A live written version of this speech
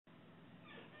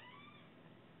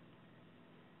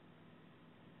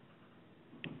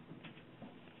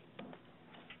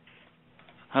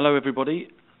Hello everybody,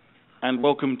 and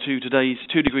welcome to today's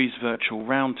 2 Degrees virtual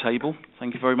roundtable.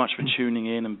 Thank you very much for tuning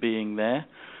in and being there.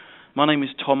 My name is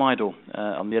Tom Idle.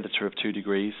 I'm the editor of 2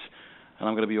 Degrees, and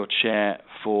I'm going to be your chair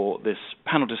for this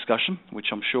panel discussion, which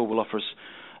I'm sure will offer us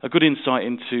a good insight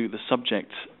into the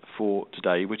subject for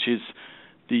today, which is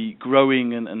the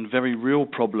growing and very real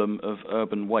problem of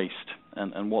urban waste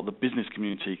and what the business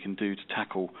community can do to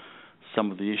tackle some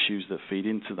of the issues that feed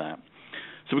into that.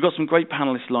 So we've got some great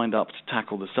panelists lined up to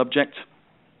tackle the subject.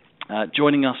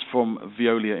 Joining us from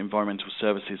Veolia Environmental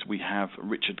Services, we have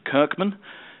Richard Kirkman,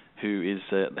 who is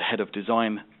the Head of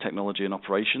Design, Technology and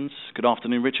Operations. Good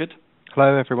afternoon, Richard.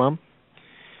 Hello, everyone.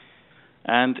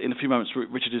 And in a few moments,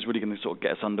 Richard is really going to sort of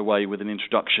get us underway with an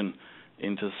introduction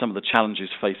into some of the challenges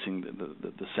facing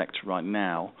the sector right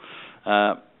now.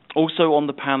 Also on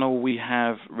the panel, we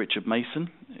have Richard Mason,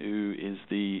 who is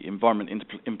the Environment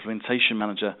Implementation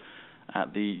Manager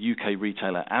at the UK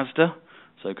retailer Asda.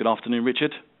 So good afternoon,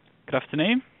 Richard. Good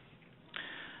afternoon.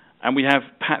 And we have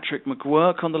Patrick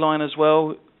McGuirk on the line as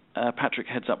well. Patrick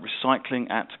heads up recycling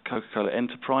at Coca-Cola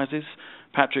Enterprises.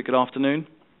 Patrick, good afternoon.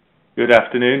 Good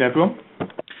afternoon, everyone.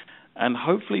 And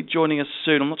hopefully joining us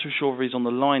soon, I'm not too sure if he's on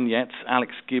the line yet,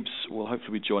 Alex Gibbs will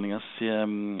hopefully be joining us.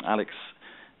 Alex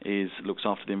looks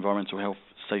after the environmental health,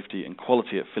 safety and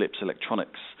quality at Philips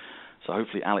Electronics. So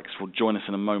hopefully Alex will join us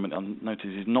in a moment. I notice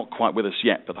he's not quite with us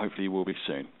yet, but hopefully he will be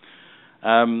soon.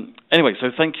 Anyway, so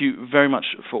thank you very much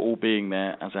for all being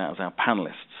there as our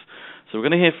panellists. So we're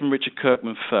going to hear from Richard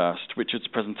Kirkman first. Richard's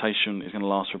presentation is going to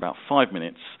last for about 5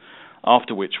 minutes,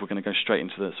 after which we're going to go straight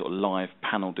into the sort of live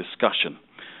panel discussion.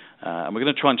 And we're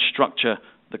going to try and structure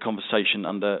the conversation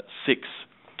under 6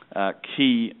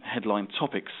 key headline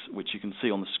topics, which you can see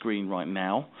on the screen right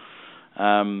now.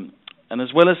 And as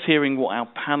well as hearing what our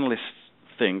panellists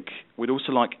think, we'd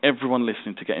also like everyone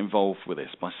listening to get involved with this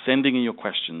by sending in your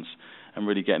questions and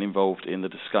really getting involved in the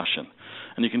discussion.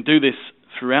 And you can do this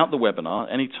throughout the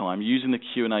webinar anytime using the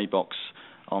Q&A box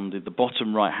on the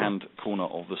bottom right-hand corner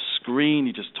of the screen.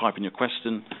 You just type in your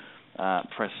question,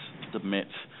 press submit,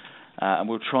 and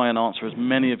we'll try and answer as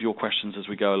many of your questions as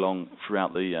we go along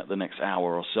throughout the next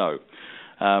hour or so.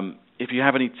 If you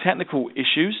have any technical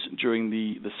issues during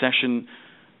the session,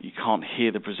 you can't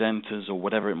hear the presenters or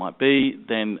whatever it might be,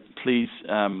 then please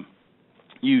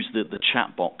use the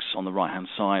chat box on the right-hand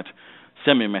side.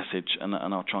 Send me a message, and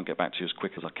I'll try and get back to you as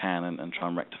quick as I can and try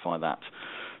and rectify that.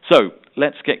 So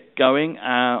let's get going.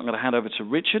 I'm going to hand over to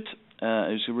Richard,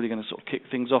 who's really going to sort of kick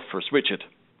things off for us. Richard.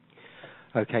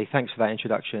 Okay, thanks for that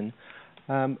introduction.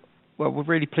 Well, we're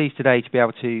really pleased today to be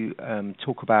able to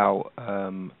talk about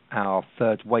our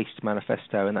third waste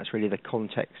manifesto, and that's really the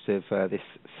context of this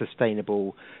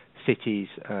sustainable cities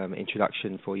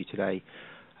introduction for you today.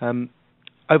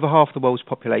 Over half the world's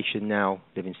population now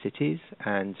live in cities,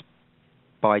 and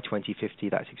by 2050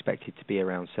 that's expected to be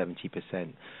around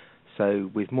 70%.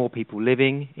 So with more people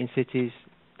living in cities,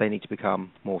 they need to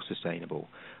become more sustainable.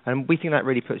 And we think that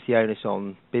really puts the onus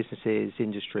on businesses,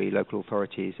 industry, local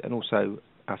authorities, and also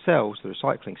ourselves, the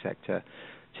recycling sector,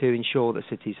 to ensure that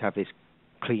cities have this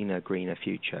cleaner, greener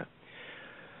future.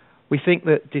 We think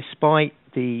that despite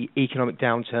the economic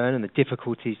downturn and the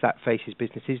difficulties that faces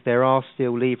businesses, there are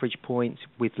still leverage points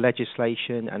with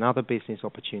legislation and other business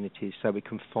opportunities so we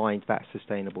can find that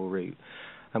sustainable route.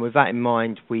 And with that in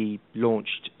mind, we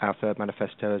launched our third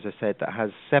manifesto, as I said, that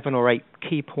has 7 or 8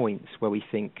 key points where we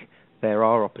think there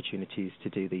are opportunities to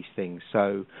do these things.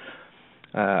 So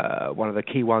one of the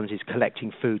key ones is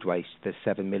collecting food waste. There's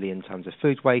 7 million tonnes of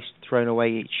food waste thrown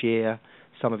away each year.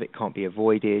 Some of it can't be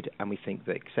avoided, and we think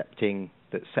that accepting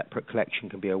that separate collection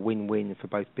can be a win-win for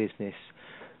both business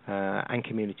and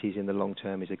communities in the long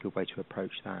term is a good way to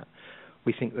approach that.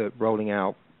 We think that rolling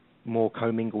out more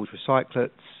commingled recyclates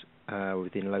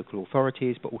within local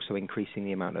authorities, but also increasing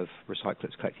the amount of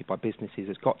recyclates collected by businesses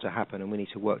has got to happen, and we need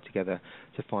to work together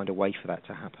to find a way for that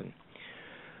to happen.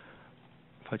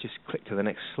 If I just click to the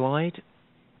next slide.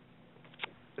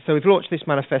 So we've launched this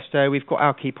manifesto. We've got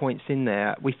our key points in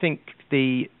there. We think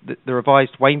the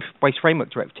revised Waste Framework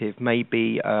Directive may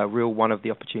be a real one of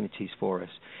the opportunities for us.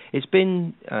 It's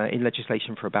been in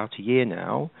legislation for about a year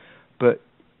now, but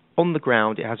on the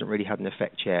ground it hasn't really had an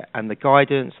effect yet, and the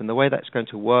guidance and the way that's going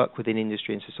to work within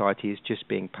industry and society is just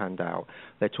being panned out.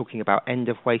 They're talking about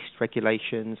end-of-waste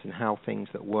regulations and how things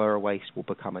that were a waste will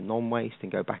become a non-waste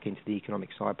and go back into the economic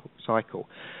cycle.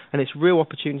 And it's a real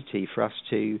opportunity for us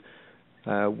to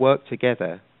work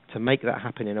together to make that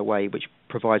happen in a way which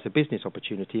provides a business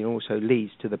opportunity and also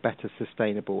leads to the better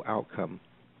sustainable outcome.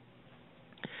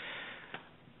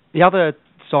 The other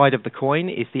side of the coin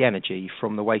is the energy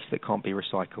from the waste that can't be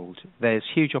recycled. There's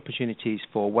huge opportunities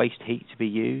for waste heat to be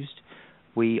used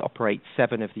we operate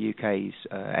 7 of the UK's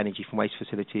energy from waste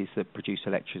facilities that produce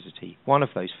electricity. One of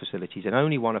those facilities, and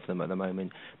only one of them at the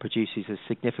moment, produces a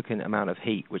significant amount of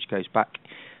heat which goes back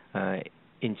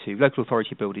into local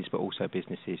authority buildings but also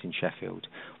businesses in Sheffield.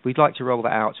 We'd like to roll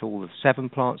that out to all of 7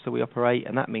 plants that we operate,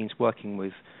 and that means working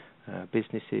with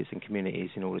businesses and communities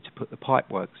in order to put the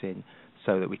pipeworks in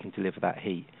so that we can deliver that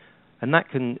heat. And that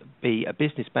can be a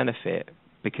business benefit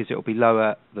because it will be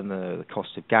lower than the cost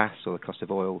of gas or the cost of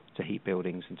oil to heat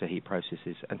buildings and to heat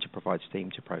processes and to provide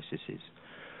steam to processes.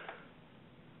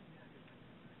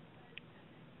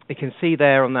 You can see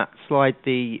there on that slide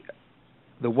the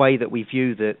way that we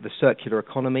view the circular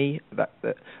economy.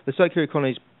 The circular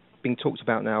economy is being talked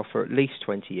about now for at least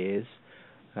 20 years,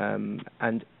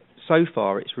 and so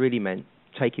far it's really meant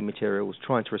taking materials,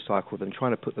 trying to recycle them,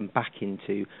 trying to put them back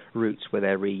into routes where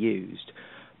they're reused.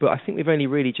 But I think we've only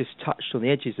really just touched on the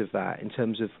edges of that in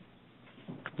terms of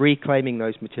reclaiming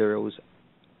those materials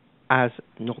as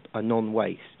not a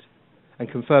non-waste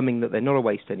and confirming that they're not a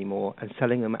waste anymore and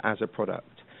selling them as a product.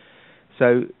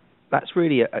 So that's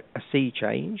really a sea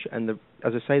change, and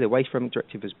as I say, the Waste Framework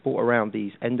Directive has brought around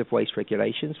these end-of-waste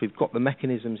regulations. We've got the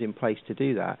mechanisms in place to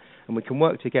do that, and we can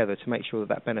work together to make sure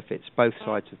that benefits both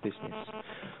sides of business.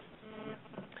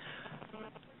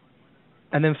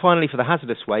 And then finally, for the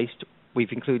hazardous waste,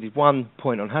 we've included one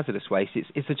point on hazardous waste.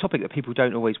 It's a topic that people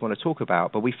don't always want to talk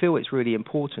about, but we feel it's really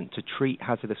important to treat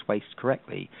hazardous waste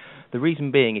correctly. The reason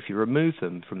being, if you remove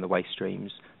them from the waste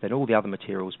streams, then all the other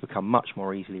materials become much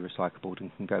more easily recyclable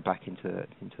and can go back into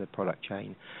the product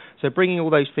chain. So bringing all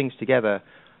those things together,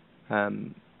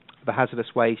 the hazardous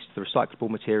waste, the recyclable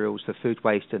materials, the food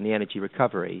waste and the energy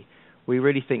recovery, we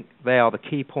really think they are the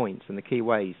key points and the key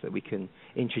ways that we can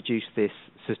introduce this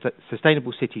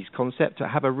sustainable cities concept to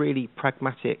have a really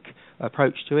pragmatic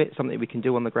approach to it, something we can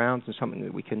do on the ground and something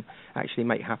that we can actually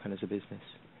make happen as a business.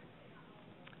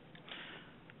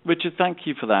 Richard, thank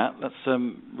you for that. That's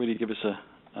really give us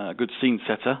a good scene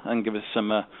setter and give us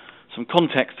some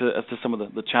context as to some of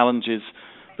the challenges,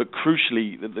 but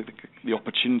crucially the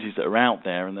opportunities that are out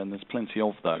there, and then there's plenty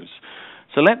of those.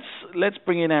 So let's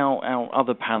bring in our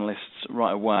other panellists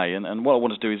right away, and what I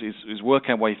want to do is work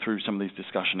our way through some of these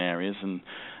discussion areas, and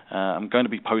I'm going to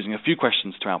be posing a few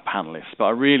questions to our panellists, but I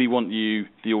really want you,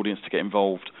 the audience, to get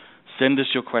involved. Send us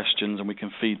your questions, and we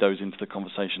can feed those into the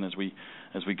conversation as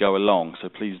we go along. So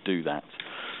please do that.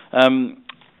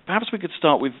 Perhaps we could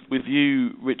start with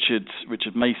you, Richard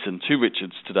Mason. 2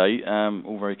 Richards today,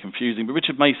 all very confusing, but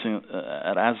Richard Mason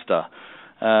at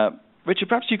Asda. Richard,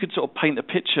 perhaps you could sort of paint a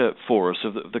picture for us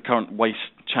of the current waste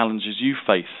challenges you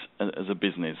face as a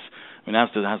business. I mean,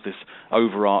 Asda has this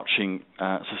overarching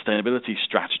sustainability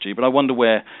strategy, but I wonder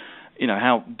where,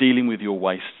 how dealing with your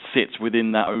waste sits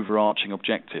within that overarching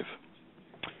objective.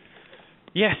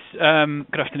 Yes,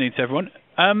 good afternoon to everyone.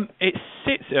 It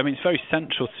sits, it's very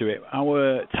central to it.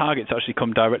 Our targets actually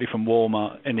come directly from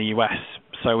Walmart in the US.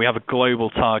 So we have a global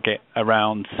target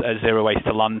around zero waste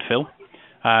to landfill.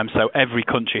 So every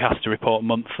country has to report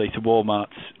monthly to Walmart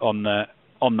on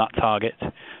that target,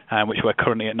 which we're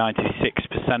currently at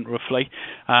 96% roughly.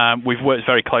 We've worked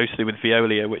very closely with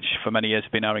Veolia, which for many years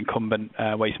has been our incumbent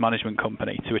waste management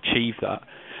company, to achieve that.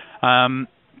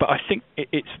 But I think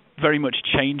it's very much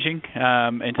changing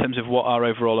in terms of what our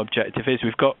overall objective is.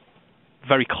 We've got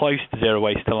very close to zero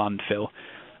waste to landfill,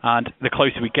 and the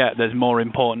closer we get, there's more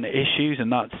important issues,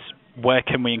 and that's where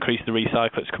can we increase the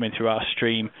recyclates coming through our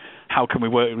stream? How can we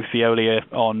work with Veolia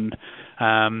on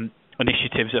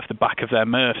initiatives off the back of their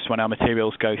MRFs when our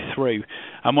materials go through?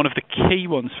 And one of the key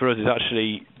ones for us is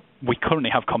actually we currently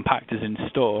have compactors in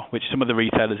store, which some of the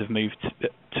retailers have moved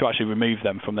to actually remove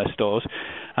them from their stores.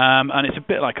 And it's a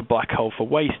bit like a black hole for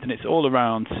waste, and it's all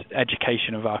around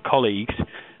education of our colleagues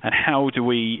and how do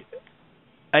we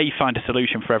find a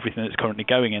solution for everything that's currently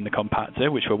going in the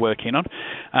compactor, which we're working on,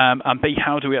 and B,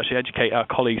 how do we actually educate our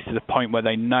colleagues to the point where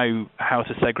they know how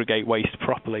to segregate waste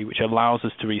properly, which allows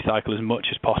us to recycle as much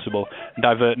as possible and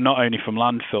divert not only from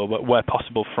landfill, but where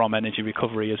possible from energy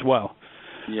recovery as well.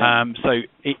 Yeah. So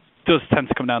it does tend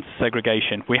to come down to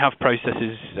segregation. We have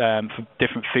processes for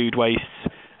different food wastes,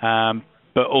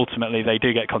 but ultimately they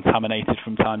do get contaminated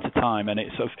from time to time, and it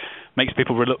sort of makes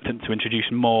people reluctant to introduce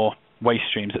more waste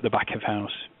streams at the back of house.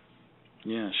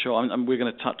 Yeah, sure. And we're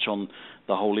going to touch on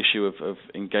the whole issue of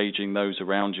engaging those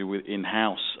around you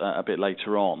in-house a bit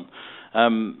later on.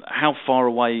 How far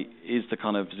away is the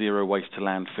kind of zero waste to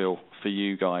landfill for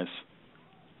you guys?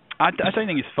 I don't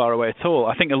think it's far away at all.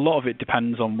 I think a lot of it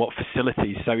depends on what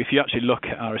facilities. So if you actually look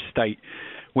at our estate,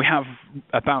 we have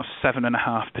about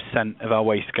 7.5% of our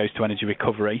waste goes to energy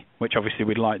recovery, which obviously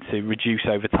we'd like to reduce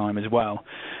over time as well.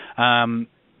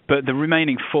 But the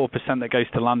remaining 4% that goes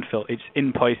to landfill, it's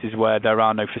in places where there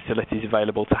are no facilities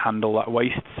available to handle that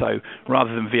waste. So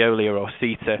rather than Veolia or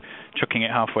CETA chucking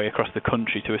it halfway across the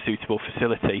country to a suitable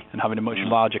facility and having a much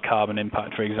larger carbon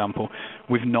impact, for example,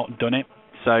 we've not done it.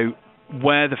 So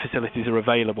where the facilities are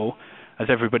available, as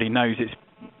everybody knows, it's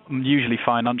usually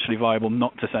financially viable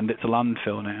not to send it to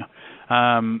landfill now.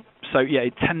 So yeah,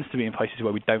 it tends to be in places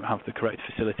where we don't have the correct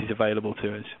facilities available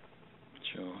to us.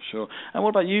 Sure. And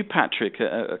what about you, Patrick,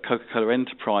 at Coca-Cola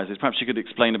Enterprises? Perhaps you could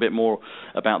explain a bit more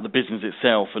about the business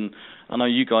itself. And I know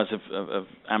you guys have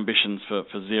ambitions for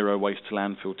zero waste to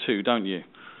landfill too, don't you?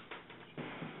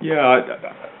 Yeah,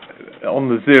 on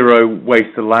the zero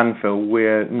waste to landfill,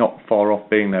 we're not far off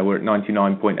being there. We're at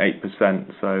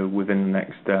 99.8%, so within the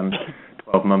next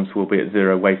 12 months we'll be at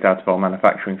zero waste out of our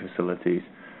manufacturing facilities.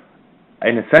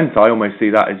 In a sense, I almost see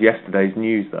that as yesterday's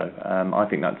news, though. I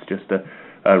think that's just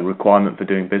a requirement for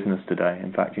doing business today.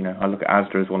 In fact, I look at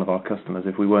Asda as one of our customers.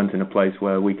 If we weren't in a place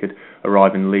where we could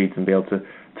arrive in Leeds and be able to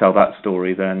tell that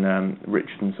story, then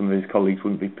Richard and some of his colleagues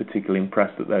wouldn't be particularly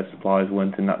impressed that their suppliers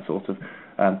weren't in that sort of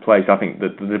place. I think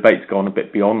that the debate's gone a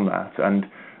bit beyond that, and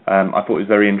I thought it was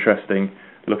very interesting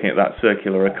looking at that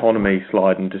circular economy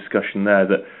slide and discussion there,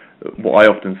 that what I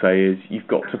often say is you've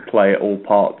got to play at all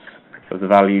parts of the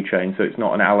value chain, so it's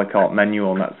not an a la carte menu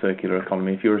on that circular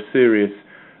economy. If you're a serious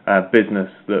business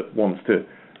that wants to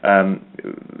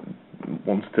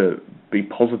be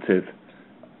positive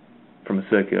from a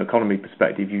circular economy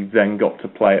perspective, you've then got to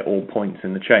play at all points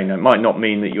in the chain. Now, it might not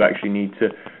mean that you actually need to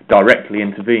directly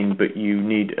intervene, but you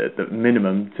need at the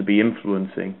minimum to be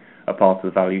influencing a part of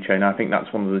the value chain. I think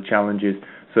that's one of the challenges,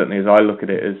 certainly as I look at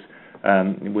it, as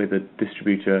with a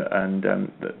distributor and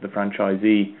the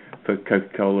franchisee for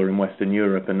Coca-Cola in Western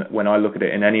Europe. And when I look at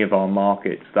it in any of our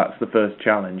markets, that's the first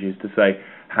challenge, is to say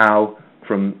how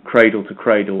from cradle to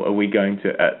cradle are we going to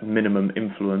at minimum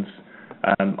influence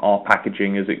our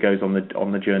packaging as it goes on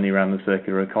the journey around the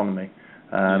circular economy.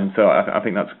 So I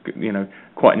think that's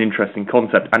quite an interesting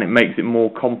concept, and it makes it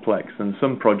more complex than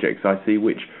some projects I see,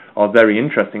 which are very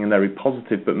interesting and very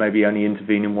positive, but maybe only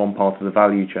intervene in one part of the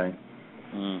value chain.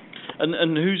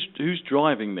 And who's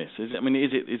driving this? Is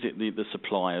it the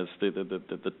suppliers, the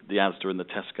Asda and the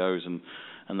Tesco's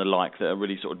and the like, that are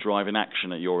really sort of driving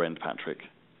action at your end, Patrick?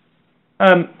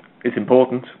 It's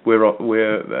important.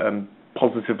 We're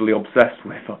positively obsessed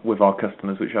with our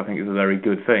customers, which I think is a very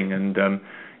good thing. And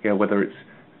whether it's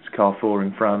Carrefour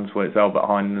in France, whether it's Albert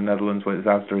Heijn in the Netherlands, whether it's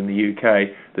Asda in the UK,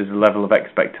 there's a level of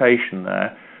expectation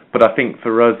there. But I think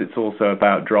for us, it's also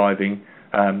about driving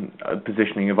a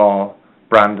positioning of our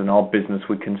brand and our business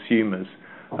with consumers.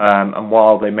 And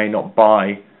while they may not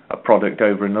buy a product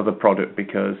over another product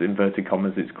because, inverted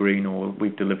commas, it's green or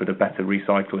we've delivered a better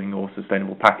recycling or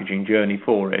sustainable packaging journey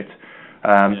for it,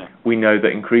 we know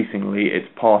that increasingly it's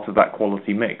part of that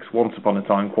quality mix. Once upon a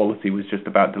time, quality was just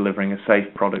about delivering a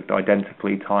safe product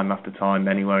identically time after time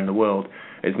anywhere in the world.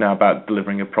 It's now about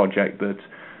delivering a product that's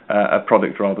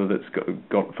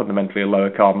got fundamentally a lower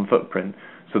carbon footprint.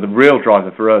 So the real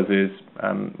driver for us is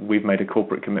we've made a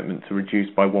corporate commitment to reduce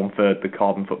by 1/3 the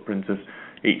carbon footprint of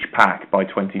each pack by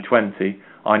 2020.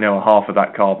 I know half of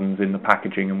that carbon's in the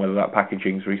packaging and whether that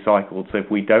packaging's recycled. So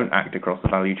if we don't act across the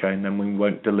value chain, then we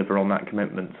won't deliver on that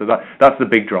commitment. So that's the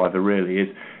big driver, really, is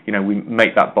we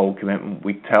make that bold commitment,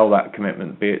 we tell that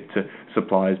commitment, be it to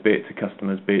suppliers, be it to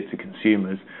customers, be it to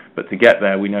consumers. But to get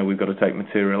there, we know we've got to take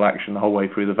material action the whole way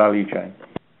through the value chain.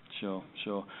 Sure.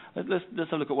 Let's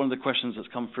have a look at one of the questions that's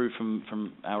come through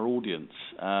from our audience.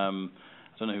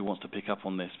 I don't know who wants to pick up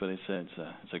on this, but it's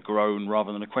a groan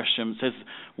rather than a question. It says,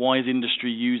 why is industry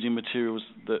using materials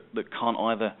that can't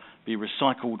either be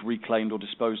recycled, reclaimed or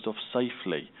disposed of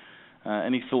safely?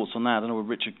 Any thoughts on that? I don't know,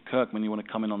 Richard Kirkman, you want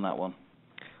to come in on that one?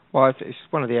 Well, it's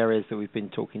one of the areas that we've been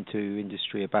talking to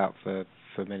industry about for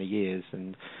many years.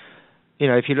 And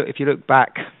if you look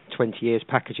back 20 years,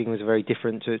 packaging was very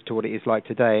different to what it is like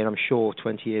today, and I'm sure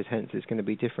 20 years hence it's going to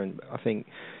be different. I think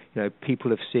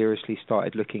people have seriously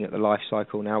started looking at the life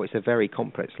cycle now. It's a very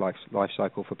complex life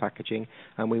cycle for packaging,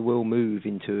 and we will move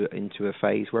into a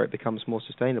phase where it becomes more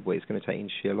sustainable. It's going to take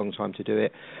industry a long time to do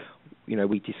it.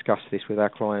 We discuss this with our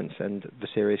clients, and the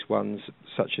serious ones,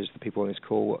 such as the people on this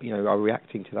call, are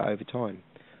reacting to that over time.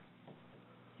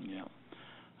 Yeah.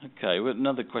 Okay, well,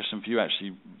 another question for you,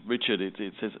 actually, Richard.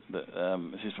 It says that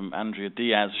this is from Andrea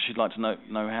Diaz. She'd like to know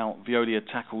how Veolia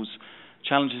tackles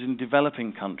challenges in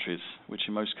developing countries, which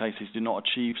in most cases do not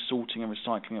achieve sorting and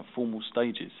recycling at formal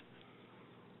stages.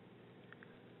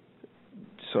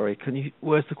 Sorry,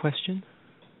 where's the question?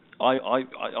 I'll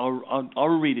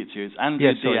read it to you. It's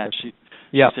Andrea Diaz. She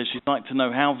says she'd like to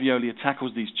know how Veolia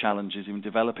tackles these challenges in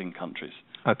developing countries.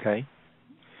 Okay.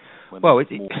 Well,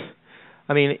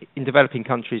 I mean, in developing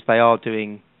countries, they are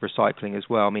doing recycling as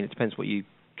well. I mean, it depends what you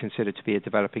consider to be a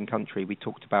developing country. We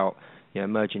talked about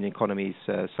emerging economies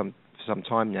for some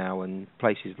time now, and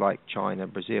places like China,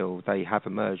 Brazil, they have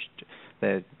emerged.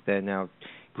 They're now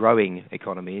growing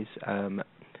economies.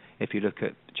 If you look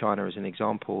at China as an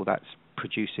example, that's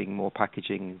producing more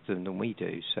packaging than we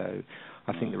do. So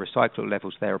I think the recyclable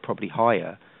levels there are probably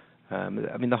higher. I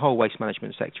mean, the whole waste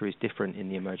management sector is different in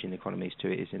the emerging economies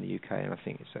to it is in the UK, and I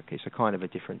think it's a kind of a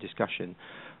different discussion.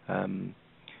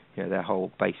 Their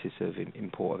whole basis of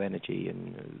import of energy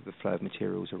and the flow of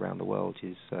materials around the world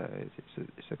is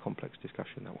it's a complex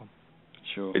discussion, that one.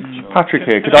 Sure. Patrick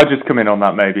here. Could I just come in on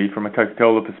that maybe from a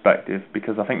Coca-Cola perspective,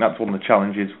 because I think that's one of the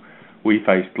challenges we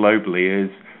face globally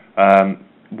is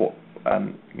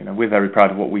we're very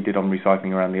proud of what we did on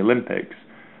recycling around the Olympics,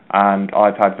 and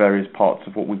I've had various parts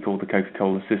of what we call the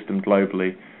Coca-Cola system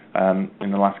globally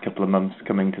in the last couple of months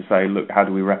coming to say, look, how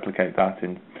do we replicate that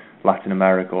in Latin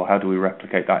America, or how do we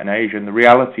replicate that in Asia? And the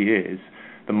reality is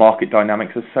the market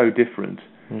dynamics are so different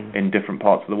in different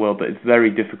parts of the world that it's very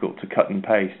difficult to cut and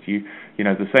paste.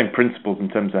 The same principles in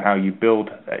terms of how you build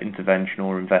intervention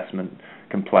or investment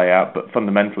can play out, but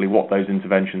fundamentally what those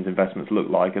interventions, investments look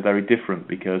like are very different,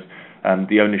 because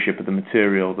the ownership of the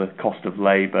material, the cost of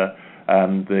labour,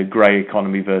 the grey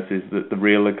economy versus the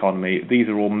real economy, these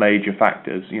are all major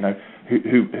factors.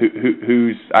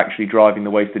 Who's actually driving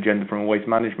the waste agenda from a waste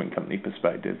management company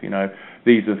perspective?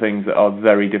 These are things that are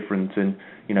very different in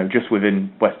just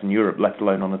within Western Europe, let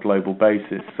alone on a global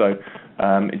basis. So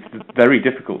it's very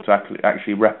difficult to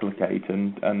actually replicate,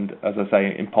 and as I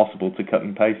say, impossible to cut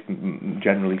and paste,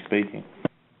 generally speaking.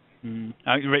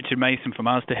 Richard Mason from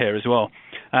Asda here as well.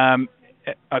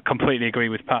 I completely agree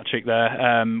with Patrick there.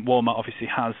 Walmart obviously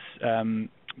has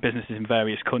businesses in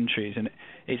various countries, and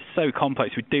it's so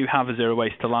complex. We do have a zero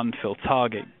waste to landfill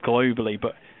target globally,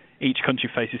 but each country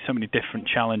faces so many different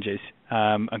challenges,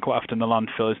 and quite often the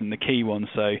landfill isn't the key one.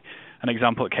 So an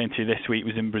example that came through this week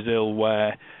was in Brazil,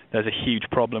 where there's a huge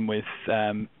problem with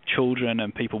children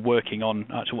and people working on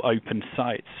actual open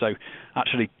sites. So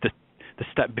actually the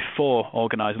step before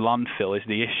organised landfill is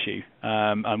the issue,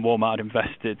 and Walmart had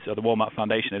invested, or the Walmart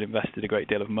Foundation had invested a great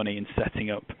deal of money in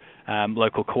setting up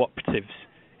local cooperatives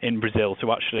in Brazil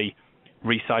to actually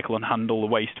recycle and handle the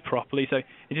waste properly. So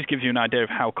it just gives you an idea of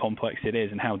how complex it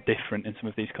is and how different in some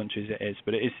of these countries it is,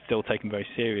 but it is still taken very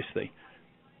seriously.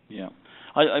 Yeah.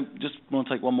 I just want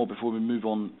to take one more before we move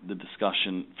on the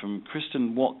discussion from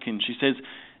Kristen Watkins. She says,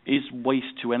 is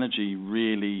waste to energy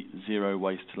really zero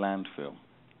waste to landfill?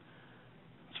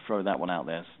 Let's throw that one out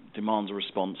there. Demands a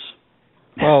response.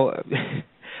 Well,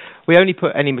 we only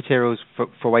put any materials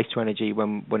for waste to energy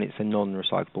when it's a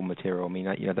non-recyclable material. I mean,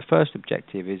 the first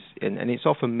objective is, and it's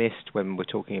often missed when we're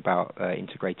talking about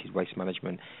integrated waste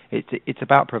management. It's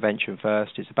about prevention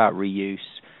first. It's about reuse.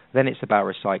 Then it's about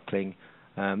recycling.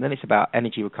 Then it's about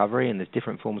energy recovery, and there's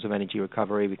different forms of energy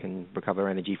recovery. We can recover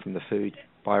energy from the food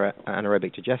by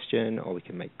anaerobic digestion, or we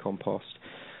can make compost.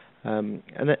 And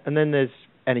then there's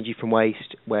energy from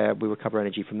waste, where we recover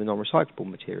energy from the non-recyclable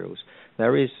materials.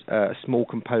 There is a small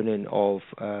component of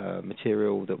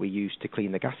material that we use to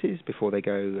clean the gases before they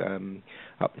go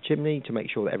up the chimney to make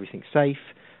sure that everything's safe,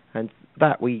 and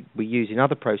that we use in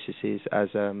other processes as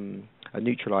a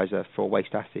neutralizer for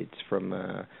waste acids from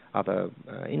other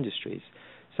industries.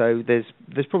 So there's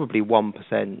probably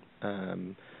 1%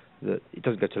 that it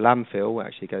doesn't go to landfill, it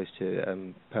actually goes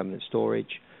to permanent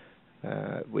storage.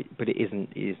 But it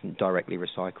isn't directly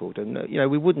recycled, and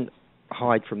we wouldn't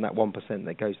hide from that 1%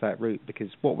 that goes that route, because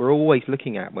what we're always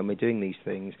looking at when we're doing these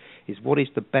things is what is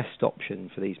the best option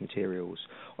for these materials,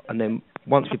 and then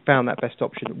once we've found that best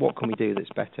option, what can we do that's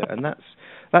better? And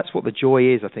that's what the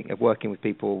joy is, I think, of working with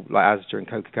people like Asda and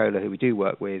Coca-Cola, who we do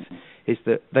work with, is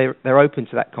that they're open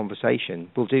to that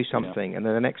conversation. We'll do something, and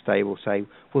then the next day we'll say,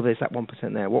 well, there's that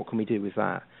 1% there, what can we do with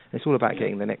that? And it's all about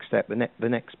getting the next step, the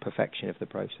next perfection of the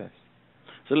process.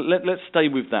 So let's stay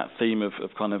with that theme of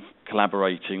kind of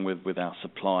collaborating with our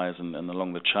suppliers and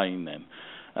along the chain then.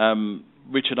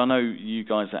 Richard, I know you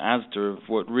guys at Asda have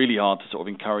worked really hard to sort of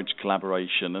encourage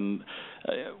collaboration, and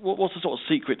what's the sort of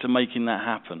secret to making that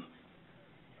happen?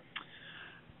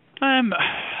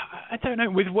 I don't know.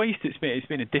 With waste, it's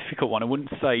been a difficult one. I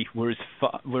wouldn't say we're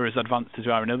as advanced as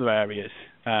we are in other areas,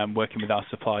 working with our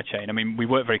supply chain. I mean, we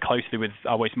work very closely with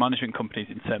our waste management companies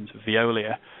in terms of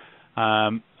Veolia,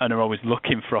 and are always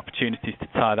looking for opportunities to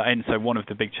tie that in. So one of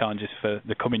the big challenges for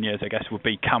the coming years, I guess, would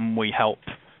be, can we help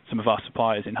some of our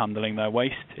suppliers in handling their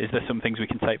waste? Is there some things we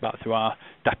can take back through our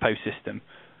depot system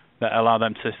that allow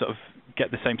them to sort of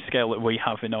get the same scale that we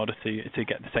have in order to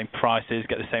get the same prices,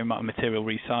 get the same amount of material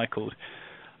recycled?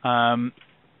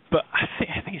 But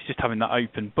I think it's just having that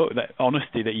open book, that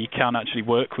honesty that you can actually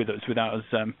work with us without us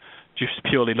just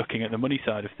purely looking at the money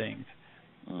side of things.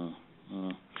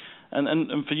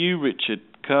 And for you, Richard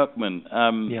Kirkman,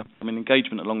 I mean,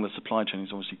 engagement along the supply chain is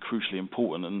obviously crucially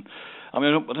important. And I mean,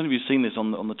 I don't know if you've seen this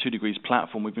on the 2 Degrees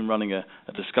platform. We've been running a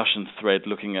discussion thread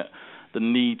looking at the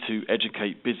need to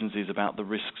educate businesses about the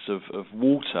risks of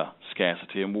water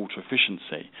scarcity and water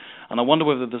efficiency. And I wonder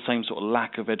whether the same sort of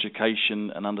lack of education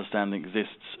and understanding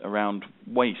exists around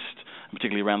waste, and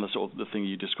particularly around the sort of the thing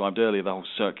you described earlier, the whole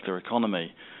circular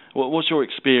economy. What's your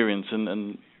experience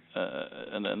and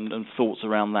thoughts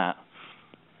around that?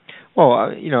 Well,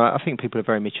 I think people are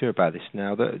very mature about this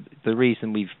now. The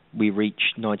reason we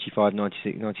reached 95,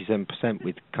 96, 97%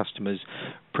 with customers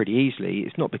pretty easily,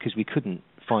 it's not because we couldn't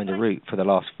find a route for the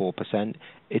last 4%.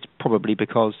 It's probably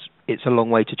because it's a long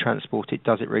way to transport it.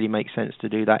 Does it really make sense to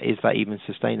do that? Is that even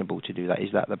sustainable to do that?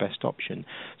 Is that the best option?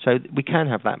 So we can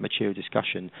have that mature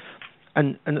discussion.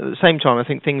 And at the same time, I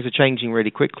think things are changing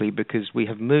really quickly because we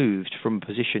have moved from a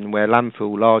position where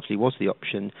landfill largely was the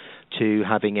option to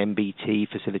having MBT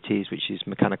facilities, which is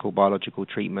mechanical biological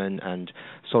treatment, and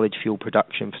solid fuel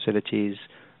production facilities,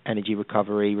 energy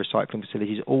recovery, recycling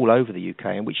facilities all over the UK,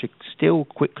 and which are still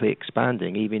quickly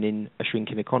expanding even in a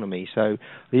shrinking economy. So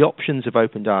the options have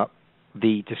opened up,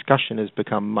 the discussion has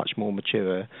become much more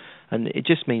mature, and it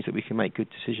just means that we can make good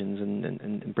decisions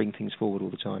and bring things forward all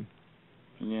the time.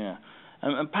 Yeah.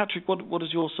 And Patrick, what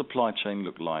does your supply chain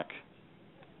look like?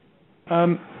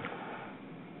 I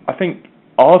think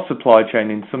our supply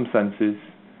chain in some senses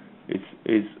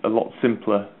is a lot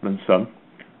simpler than some.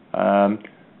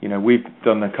 We've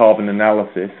done a carbon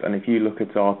analysis, and if you look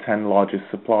at our 10 largest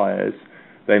suppliers,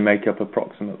 they make up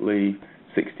approximately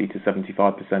 60 to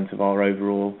 75% of our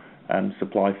overall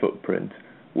supply footprint,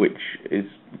 which is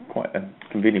quite a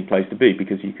convenient place to be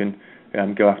because you can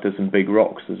go after some big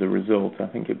rocks as a result. I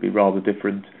think it'd be rather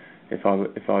different if I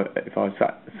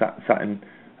sat in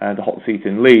the hot seat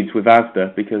in Leeds with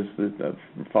Asda, because there's a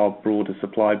far broader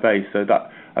supply base. So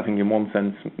that, I think, in one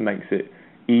sense makes it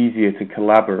easier to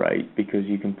collaborate because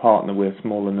you can partner with a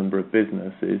smaller number of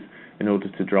businesses in order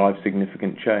to drive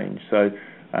significant change. So,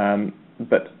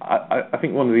 but I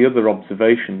think one of the other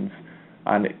observations,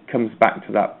 and it comes back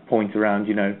to that point around,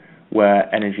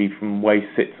 where energy from waste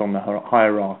sits on the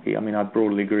hierarchy. I mean, I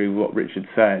broadly agree with what Richard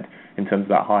said in terms of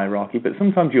that hierarchy, but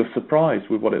sometimes you're surprised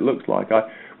with what it looks like.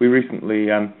 We recently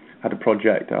had a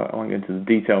project, I won't go into the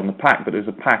detail in the pack, but there was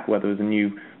a pack where there was a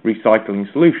new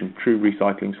recycling solution, true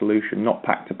recycling solution, not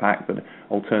pack to pack, but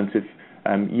alternative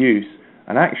use.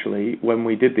 And actually, when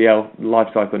we did the life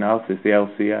cycle analysis, the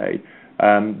LCA,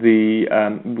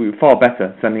 we were far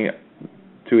better sending it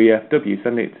to EFW,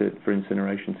 sending it for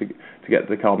incineration to get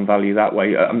the carbon value that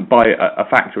way by a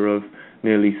factor of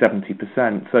nearly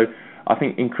 70%. So I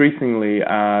think increasingly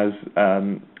as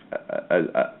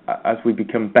we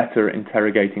become better at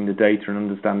interrogating the data and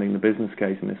understanding the business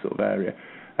case in this sort of area,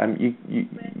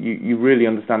 you really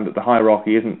understand that the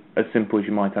hierarchy isn't as simple as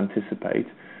you might anticipate.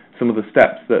 Some of the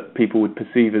steps that people would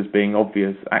perceive as being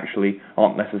obvious actually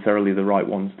aren't necessarily the right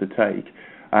ones to take.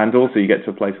 And also you get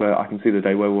to a place where I can see the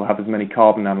day where we'll have as many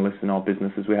carbon analysts in our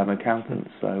business as we have accountants.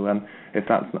 So if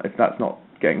that's not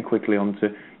getting quickly onto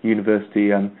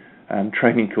university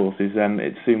training courses,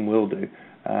 it soon will do.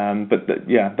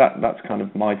 That's kind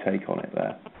of my take on it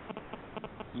there.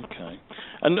 Okay.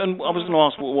 And I was going to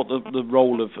ask what the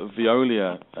role of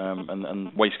Veolia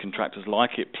and waste contractors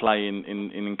like it play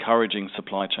in encouraging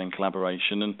supply chain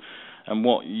collaboration, and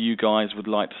what you guys would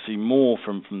like to see more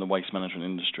from the waste management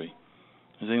industry.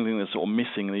 Is there anything that's sort of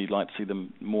missing that you'd like to see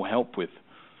them more help with?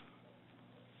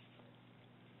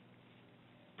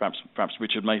 Perhaps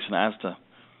Richard Mason at Asda.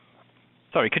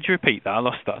 Sorry, could you repeat that? I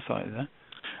lost that side there.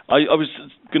 I was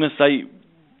going to say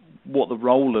what the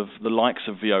role of the likes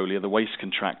of Veolia, the waste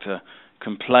contractor,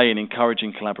 can play in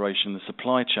encouraging collaboration in the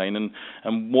supply chain,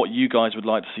 and what you guys would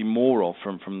like to see more of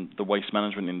from the waste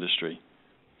management industry.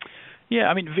 Yeah,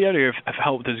 I mean, Veolia have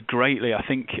helped us greatly. I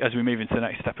think as we move into the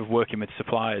next step of working with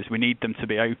suppliers, we need them to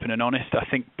be open and honest. I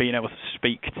think being able to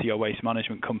speak to your waste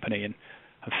management company and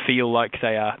feel like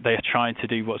they are trying to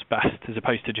do what's best as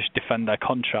opposed to just defend their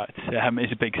contracts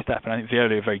is a big step, and I think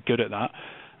Veolia are very good at that.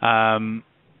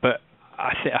 But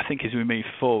I think as we move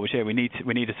forward, we need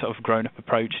a sort of grown-up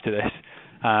approach to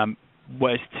this.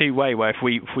 Where it's two-way, where if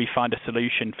we find a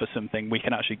solution for something, we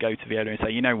can actually go to Veolia and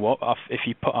say, you know what, if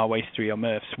you put our waste through your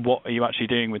MRFs, what are you actually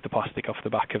doing with the plastic off the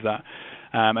back of that?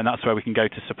 And that's where we can go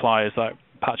to suppliers like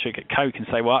Patrick at Coke and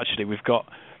say, well, actually, we've got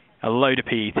a load of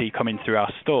PET coming through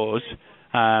our stores.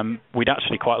 We'd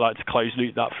actually quite like to close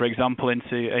loop that, for example,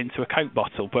 into a Coke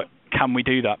bottle, but can we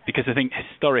do that? Because I think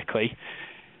historically,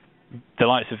 the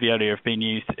likes of Veolia have been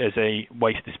used as a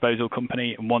waste disposal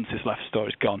company, and once it's left store,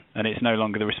 it's gone, and it's no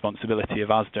longer the responsibility of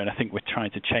Asda, and I think we're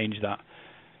trying to change that.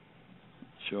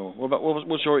 Sure.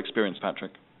 What's your experience,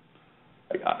 Patrick?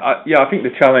 I think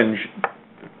the challenge,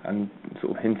 and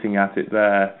sort of hinting at it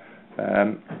there,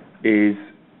 is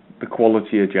the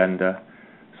quality agenda.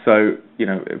 So,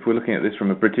 if we're looking at this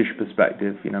from a British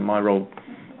perspective, my role,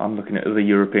 I'm looking at other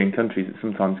European countries. It's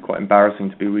sometimes quite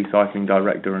embarrassing to be recycling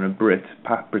director and a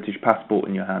British passport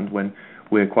in your hand when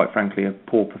we're, quite frankly, a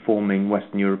poor-performing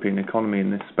Western European economy in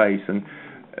this space. And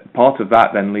part of that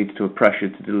then leads to a pressure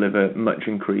to deliver much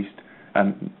increased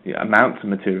amounts of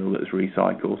material that's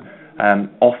recycled,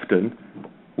 often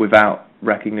without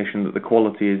recognition that the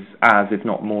quality is as, if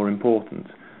not more, important.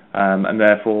 And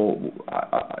therefore,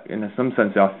 in some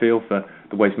sense, I feel for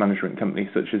the waste management companies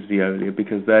such as Veolia,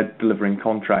 because they're delivering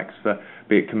contracts for,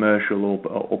 be it commercial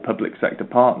or public sector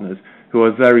partners, who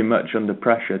are very much under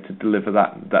pressure to deliver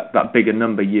that bigger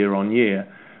number year on year,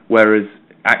 whereas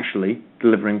actually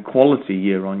delivering quality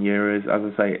year on year is, as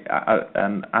I say,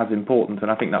 as important. And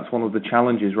I think that's one of the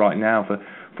challenges right now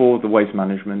for the waste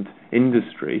management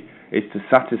industry, is to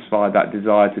satisfy that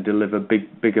desire to deliver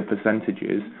bigger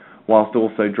percentages, whilst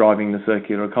also driving the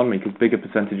circular economy, because bigger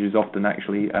percentages often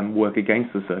actually work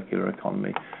against the circular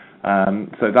economy.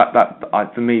 So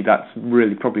for me, that's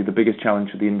really probably the biggest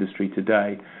challenge for the industry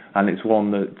today, and it's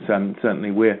one that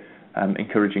certainly we're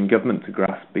encouraging government to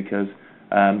grasp, because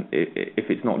if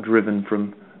it's not driven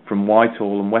from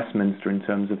Whitehall and Westminster in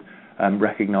terms of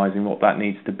recognising what that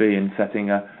needs to be and setting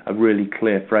a really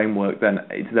clear framework, then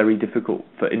it's very difficult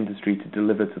for industry to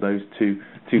deliver to those two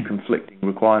conflicting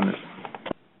requirements.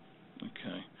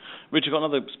 Richard, I've got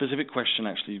another specific question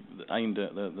actually aimed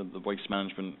at the waste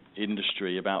management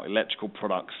industry about electrical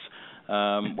products.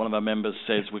 One of our members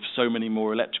says, with so many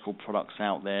more electrical products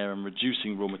out there and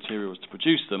reducing raw materials to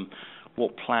produce them,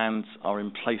 what plans are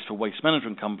in place for waste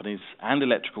management companies and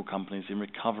electrical companies in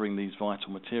recovering these vital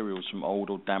materials from old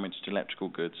or damaged electrical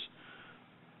goods?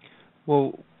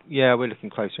 Well, yeah, we're looking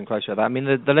closer and closer at that. I mean,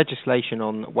 the legislation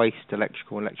on waste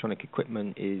electrical and electronic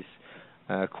equipment is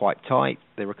quite tight.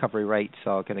 The recovery rates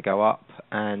are going to go up,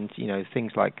 and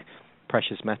things like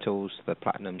precious metals, the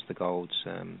platinums, the golds,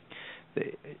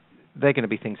 they're going to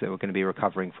be things that we're going to be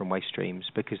recovering from waste streams,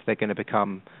 because they're going to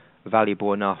become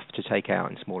valuable enough to take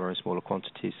out in smaller and smaller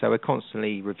quantities. So we're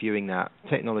constantly reviewing that.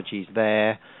 Technology's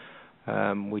there.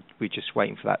 We're just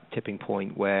waiting for that tipping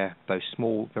point where those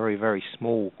small, very, very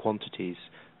small quantities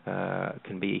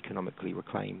can be economically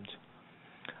reclaimed.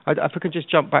 If I could just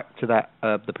jump back to that,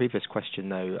 the previous question,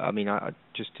 though. I mean,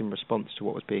 just in response to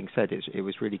what was being said, it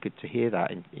was really good to hear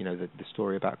that, the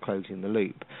story about closing the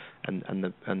loop and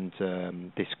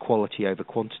this quality over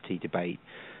quantity debate.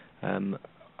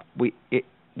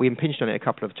 We impinged on it a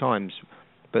couple of times,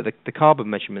 but the carbon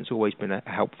measurement's always been a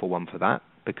helpful one for that,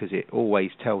 because it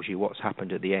always tells you what's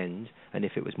happened at the end and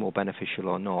if it was more beneficial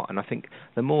or not. And I think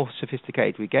the more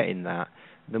sophisticated we get in that,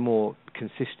 the more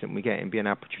consistent we get in being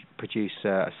able to produce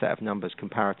a set of numbers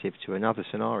comparative to another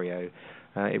scenario.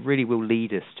 It really will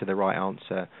lead us to the right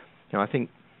answer. I think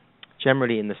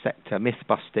generally in the sector,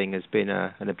 myth-busting has been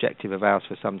an objective of ours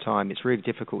for some time. It's really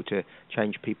difficult to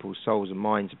change people's souls and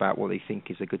minds about what they think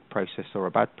is a good process or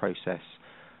a bad process.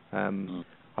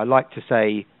 I like to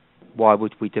say, why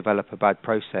would we develop a bad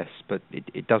process? But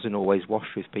it doesn't always wash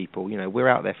with people. We're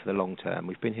out there for the long term.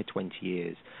 We've been here 20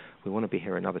 years. We want to be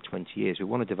here another 20 years. We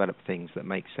want to develop things that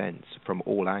make sense from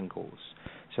all angles.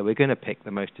 So we're going to pick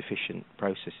the most efficient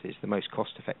processes, the most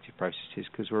cost-effective processes,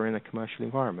 because we're in a commercial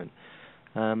environment.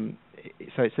 So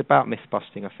it's about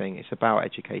myth-busting, I think. It's about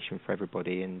education for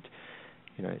everybody, and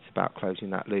it's about closing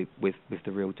that loop with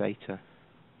the real data.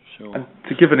 Sure. And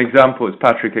to give an example, it's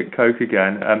Patrick at Coke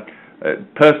again.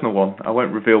 Personal one, I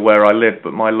won't reveal where I live,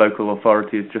 but my local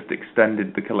authority has just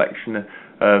extended the collection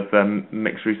of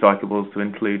mixed recyclables to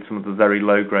include some of the very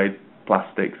low-grade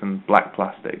plastics and black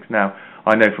plastics. Now,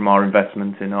 I know from our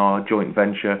investment in our joint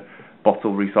venture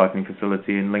bottle recycling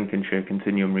facility in Lincolnshire,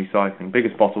 Continuum Recycling,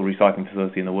 biggest bottle recycling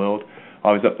facility in the world.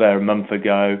 I was up there a month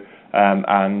ago,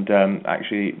 and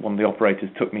actually one of the operators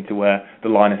took me to where the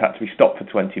line has had to be stopped for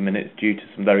 20 minutes due to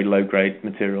some very low-grade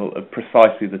material of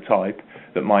precisely the type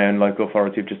that my own local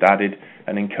authority have just added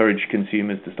and encouraged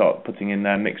consumers to start putting in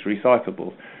their mixed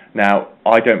recyclables. Now,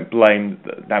 I don't blame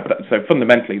that. So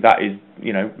fundamentally, that is,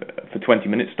 for 20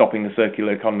 minutes, stopping the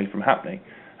circular economy from happening,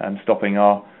 stopping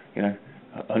our,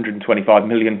 125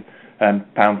 million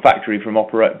pound factory from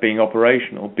being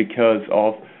operational because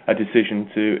of a decision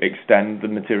to extend the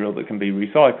material that can be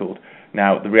recycled.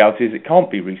 Now, the reality is it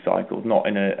can't be recycled, not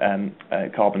in a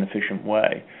carbon efficient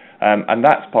way. And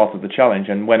that's part of the challenge.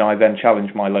 And when I then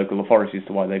challenge my local authorities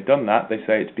to why they've done that, they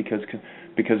say it's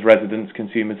because residents,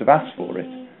 consumers have asked for it.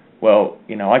 Well,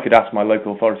 I could ask my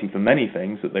local authority for many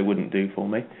things that they wouldn't do for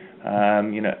me.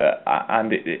 And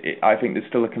I think there's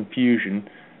still a confusion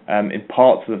in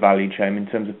parts of the value chain in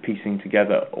terms of piecing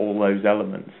together all those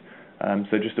elements.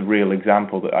 So just a real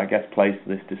example that I guess plays to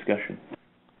this discussion.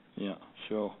 Yeah,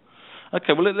 sure.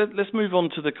 Okay, well let's move on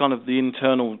to the kind of the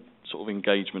internal sort of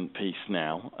engagement piece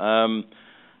now.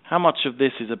 How much of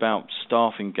this is about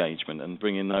staff engagement and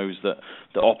bringing those that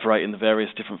operate in the various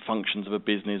different functions of a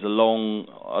business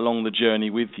along the journey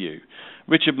with you?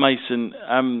 Richard Mason,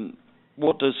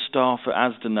 what does staff at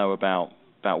Asda know about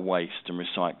waste and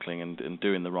recycling and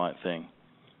doing the right thing?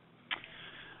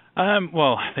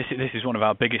 Well, this is one of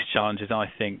our biggest challenges, I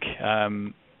think.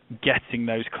 Getting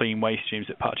those clean waste streams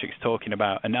that Patrick's talking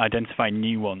about and identifying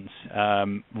new ones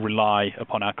rely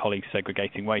upon our colleagues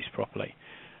segregating waste properly.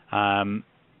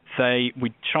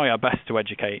 We try our best to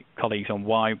educate colleagues on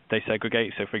why they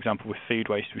segregate. So, for example, with food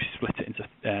waste, we split it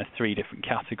into 3 different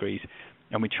categories,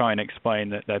 and we try and explain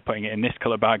that they're putting it in this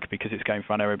colour bag because it's going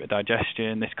for anaerobic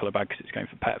digestion, this colour bag because it's going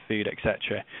for pet food,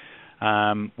 etc.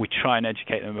 We try and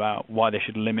educate them about why they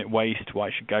should limit waste, why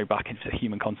it should go back into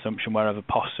human consumption wherever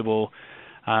possible.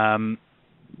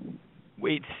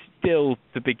 It's still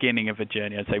the beginning of a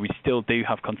journey, I'd say. We still do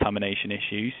have contamination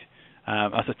issues.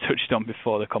 As I touched on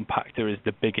before, the compactor is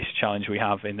the biggest challenge we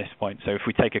have in this point. So if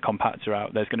we take a compactor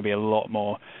out, there's going to be a lot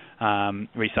more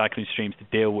recycling streams to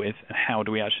deal with. And how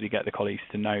do we actually get the colleagues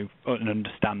to know and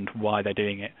understand why they're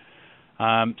doing it?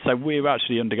 So we're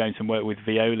actually undergoing some work with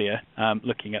Veolia,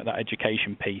 looking at that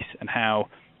education piece and how,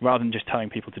 rather than just telling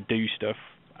people to do stuff,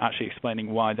 actually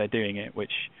explaining why they're doing it,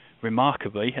 which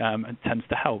remarkably tends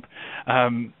to help.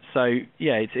 So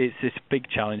yeah, it's this big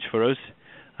challenge for us.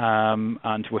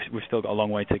 And we've still got a long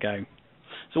way to go.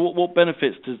 So what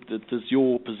benefits does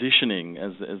your positioning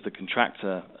as the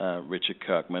contractor, Richard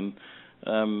Kirkman,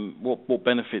 what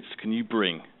benefits can you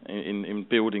bring in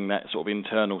building that sort of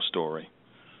internal story?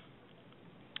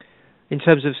 In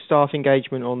terms of staff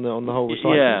engagement on the whole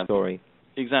recycling story?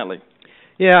 Exactly.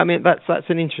 Yeah, I mean, that's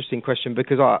an interesting question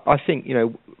because I think,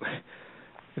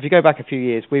 if you go back a few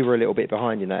years, we were a little bit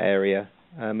behind in that area.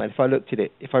 And if I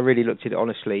really looked at it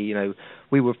honestly,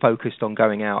 we were focused on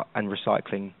going out and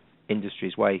recycling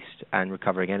industry's waste and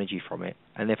recovering energy from it.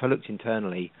 And if I looked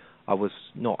internally, I was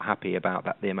not happy about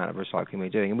the amount of recycling we're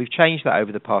doing. And we've changed that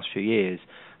over the past few years.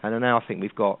 And now I think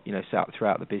we've got, set up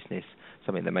throughout the business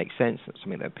something that makes sense,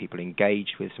 something that people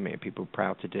engage with, something that people are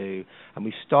proud to do. And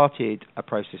we've started a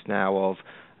process now of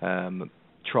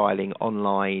trialling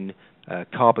online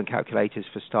carbon calculators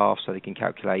for staff so they can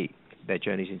calculate their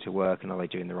journeys into work and are they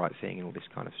doing the right thing and all this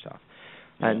kind of stuff.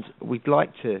 Yeah. And we'd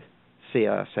like to see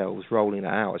ourselves rolling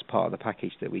that out as part of the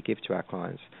package that we give to our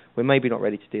clients. We're maybe not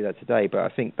ready to do that today, but I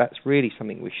think that's really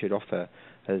something we should offer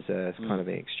as a kind of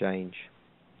an exchange.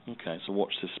 Okay, so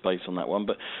watch this space on that one.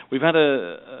 But we've had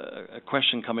a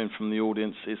question come in from the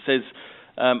audience. It says,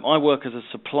 I work as a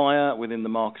supplier within the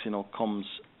marketing or comms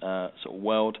sort of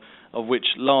world, of which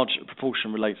large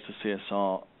proportion relates to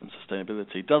CSR and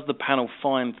sustainability. Does the panel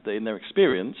find that in their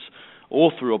experience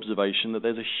or through observation that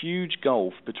there's a huge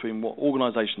gulf between what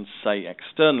organisations say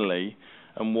externally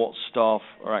and what staff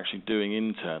are actually doing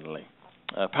internally?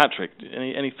 Patrick,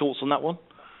 any thoughts on that one?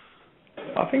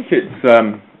 I think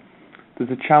it's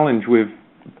there's a challenge with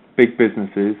big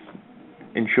businesses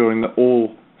ensuring that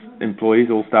all employees,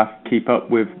 all staff keep up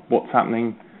with what's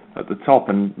happening at the top,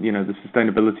 and the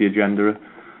sustainability agenda,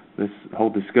 this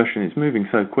whole discussion is moving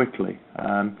so quickly,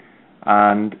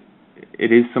 and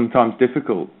it is sometimes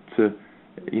difficult to,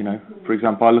 for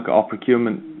example, I look at our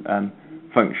procurement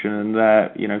function, and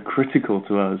they're critical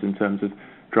to us in terms of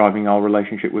driving our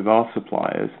relationship with our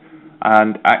suppliers,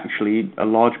 and actually a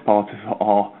large part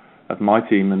of my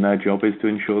team and their job is to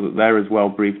ensure that they're as well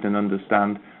briefed and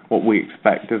understand what we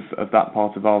expect of that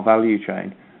part of our value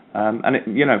chain. And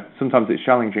sometimes it's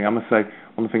challenging. I must say,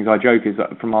 one of the things I joke is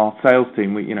that from our sales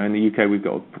team, in the UK we've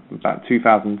got about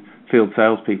 2,000 field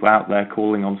salespeople out there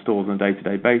calling on stores on a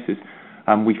day-to-day basis,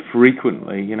 and we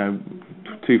frequently,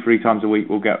 2-3 times a week,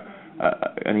 we'll get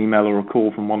an email or a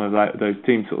call from one of those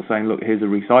teams sort of saying, look, here's a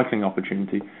recycling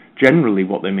opportunity. Generally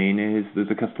what they mean is there's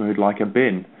a customer who'd like a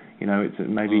bin. It's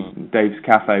maybe Dave's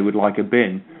Cafe would like a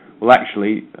bin. Well,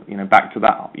 actually, back to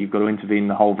that, you've got to intervene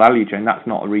the whole value chain. That's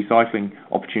not a recycling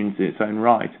opportunity in its own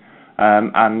right.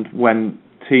 And when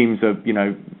teams are,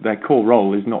 their core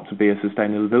role is not to be a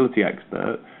sustainability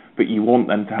expert, but you want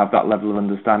them to have that level of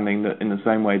understanding that in the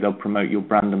same way they'll promote your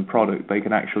brand and product, they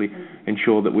can actually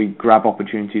ensure that we grab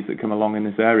opportunities that come along in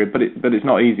this area. But it's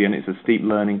not easy, and it's a steep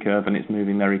learning curve, and it's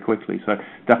moving very quickly, so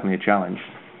definitely a challenge.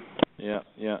 Yeah.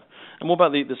 And what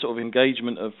about the sort of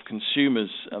engagement of consumers?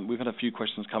 We've had a few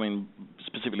questions come in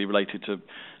specifically related to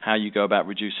how you go about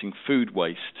reducing food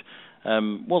waste.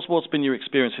 What's been your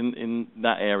experience in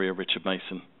that area, Richard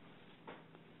Mason?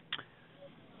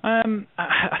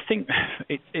 I think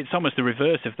it's almost the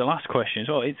reverse of the last question as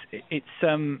well.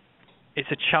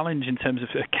 It's a challenge in terms of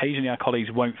occasionally our colleagues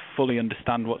won't fully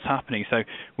understand what's happening. So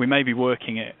we may be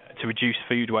working to reduce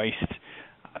food waste.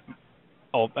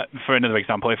 Or for another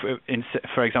example,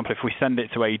 if we send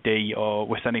it to AD or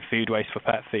we're sending food waste for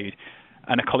pet food,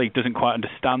 and a colleague doesn't quite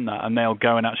understand that, and they'll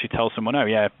go and actually tell someone, oh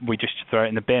yeah, we just throw it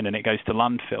in the bin and it goes to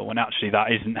landfill, when actually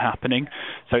that isn't happening.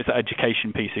 So it's that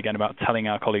education piece again about telling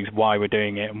our colleagues why we're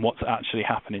doing it and what's actually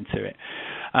happening to it.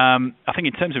 I think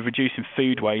in terms of reducing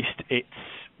food waste, it's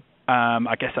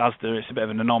I guess Asda is a bit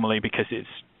of an anomaly because it's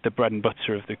the bread and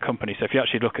butter of the company. So if you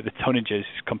actually look at the tonnages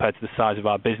compared to the size of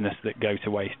our business that go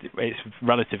to waste, it's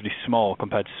relatively small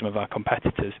compared to some of our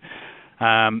competitors.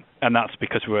 And that's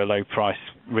because we're a low-price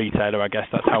retailer, I guess.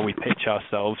 That's how we pitch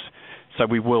ourselves. So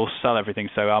we will sell everything.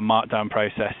 So our markdown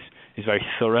process is very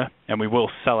thorough, and we will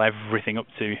sell everything up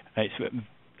to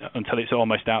until it's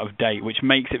almost out of date, which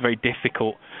makes it very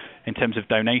difficult in terms of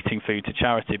donating food to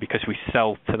charity because we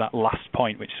sell to that last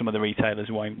point, which some of the retailers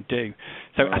won't do.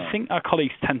 So I think our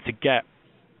colleagues tend to get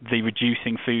the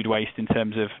reducing food waste in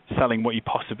terms of selling what you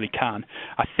possibly can.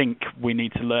 I think we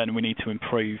need to learn and we need to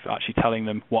improve actually telling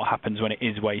them what happens when it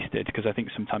is wasted, because I think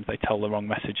sometimes they tell the wrong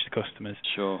message to customers.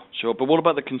 Sure. But what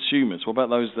about the consumers? What about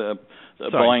those that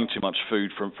are buying too much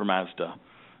food from Asda?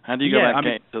 How do you go about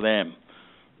getting to them?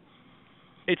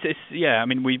 I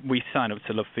mean, we sign up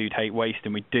to Love Food, Hate Waste,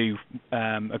 and we do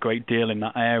a great deal in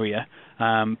that area,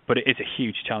 but it is a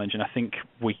huge challenge, and I think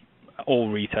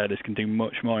all retailers can do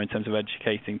much more in terms of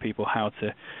educating people how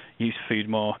to use food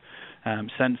more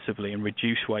sensibly and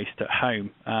reduce waste at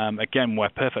home. Again, we're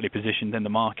perfectly positioned in the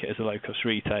market as a low-cost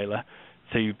retailer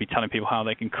to be telling people how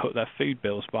they can cut their food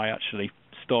bills by actually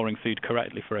storing food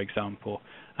correctly, for example.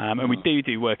 And we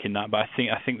do work in that, but I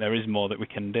think there is more that we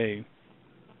can do.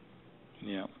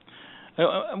 Yeah.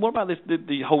 And what about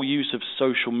the whole use of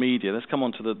social media? Let's come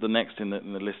on to the next in the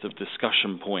list of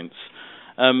discussion points.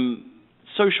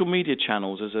 Social media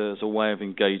channels as a way of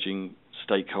engaging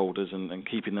stakeholders and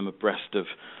keeping them abreast of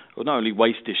not only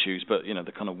waste issues, but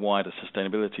the kind of wider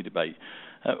sustainability debate.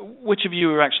 Which of you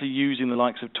are actually using the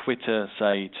likes of Twitter,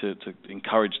 say, to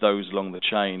encourage those along the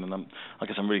chain? And I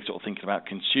guess I'm really sort of thinking about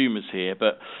consumers here,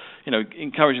 but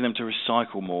encouraging them to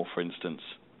recycle more, for instance.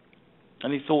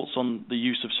 Any thoughts on the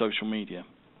use of social media?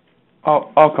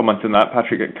 I'll comment on that,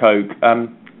 Patrick at Coke,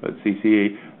 at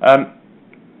CCE.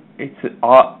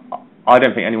 I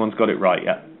don't think anyone's got it right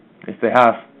yet. If they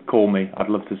have, call me. I'd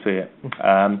love to see it.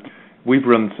 We've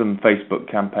run some Facebook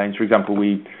campaigns. For example,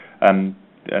 we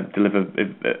deliver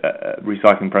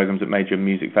recycling programs at major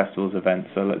music festivals events.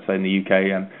 So let's say in the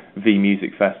UK, V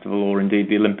Music Festival, or indeed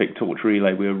the Olympic Torch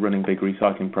Relay, we were running big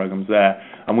recycling programs there.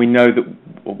 And we know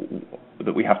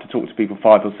that we have to talk to people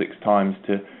 5 or 6 times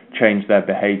to change their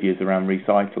behaviours around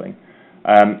recycling.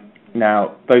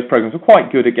 Now, those programs are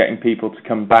quite good at getting people to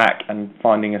come back and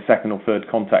finding a second or third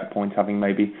contact point, having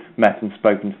maybe met and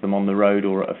spoken to them on the road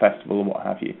or at a festival or what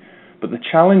have you. But the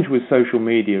challenge with social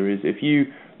media is if you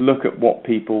look at what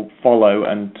people follow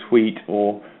and tweet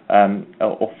or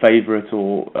favourite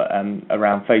or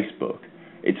around Facebook,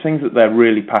 it's things that they're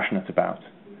really passionate about.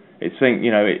 It's things,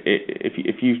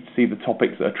 if you see the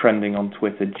topics that are trending on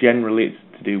Twitter, generally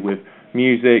it's to do with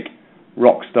music,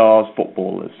 rock stars,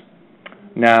 footballers.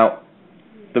 Now,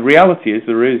 the reality is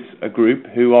there is a group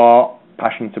who are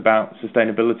passionate about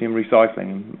sustainability and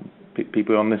recycling, and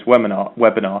people on this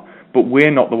webinar, but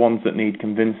we're not the ones that need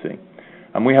convincing.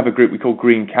 And we have a group we call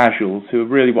Green Casuals, who are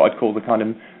really what I'd call the kind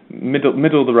of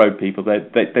middle of the road people.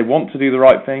 They want to do the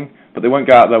right thing, but they won't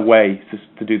go out of their way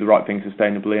to do the right thing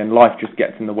sustainably, and life just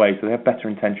gets in the way, so they have better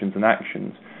intentions and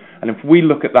actions. And if we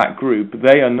look at that group,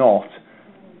 they are not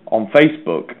on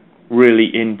Facebook really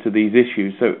into these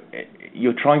issues. So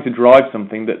you're trying to drive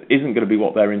something that isn't going to be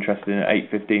what they're interested in at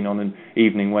 8:15 on an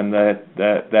evening when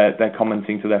they're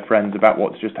commenting to their friends about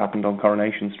what's just happened on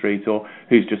Coronation Street or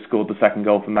who's just scored the second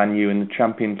goal for Man U in the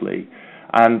Champions League.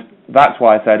 And that's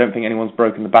why I say I don't think anyone's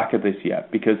broken the back of this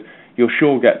yet, because you'll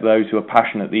sure get those who are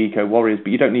passionate, the eco-warriors,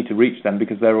 but you don't need to reach them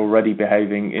because they're already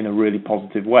behaving in a really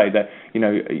positive way.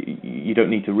 You don't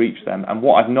need to reach them. And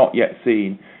what I've not yet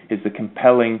seen is the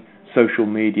compelling social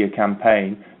media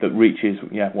campaign that reaches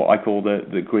what I call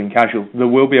the green casuals. There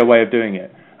will be a way of doing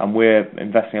it, and we're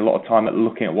investing a lot of time at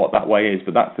looking at what that way is,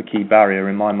 but that's the key barrier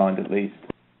in my mind at least.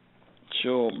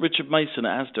 Sure. Richard Mason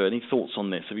at Asda, any thoughts on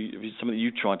this? Have you something that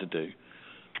you tried to do?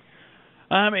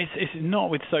 It's not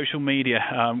with social media.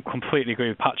 Completely agree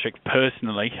with Patrick.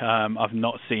 Personally, I've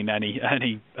not seen any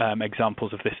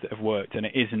examples of this that have worked, and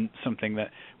it isn't something that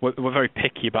we're very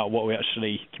picky about what we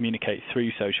actually communicate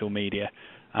through social media,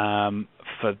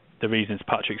 for the reasons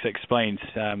Patrick's explained.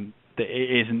 That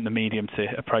it isn't the medium to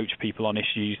approach people on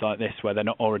issues like this where they're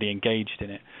not already engaged in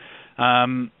it.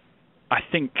 I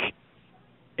think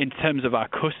in terms of our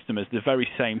customers, the very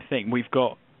same thing. We've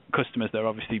got customers that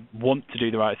obviously want to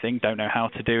do the right thing, don't know how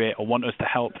to do it, or want us to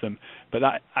help them. But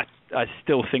that I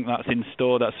still think that's in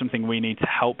store. That's something we need to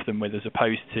help them with, as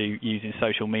opposed to using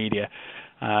social media.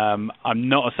 I'm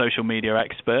not a social media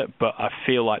expert, but I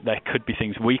feel like there could be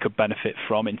things we could benefit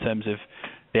from in terms of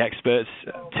the experts.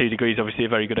 2 Degrees obviously a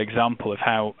very good example of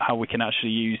how we can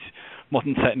actually use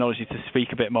modern technology to speak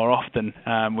a bit more often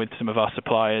with some of our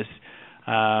suppliers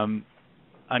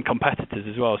and competitors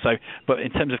as well. So, but in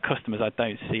terms of customers, I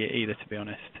don't see it either, to be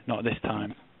honest, not at this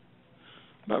time.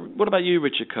 But what about you,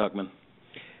 Richard Kirkman?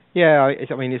 Yeah,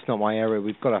 I mean, it's not my area.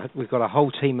 We've got a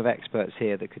whole team of experts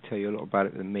here that could tell you a lot about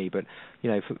it than me. But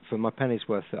for my penny's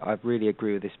worth, I really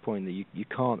agree with this point that you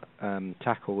can't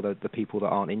tackle the people that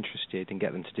aren't interested and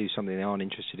get them to do something they aren't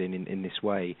interested in this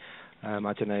way. I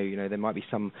don't know. There might be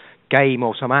some game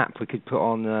or some app we could put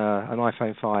on an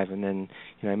iPhone 5, and then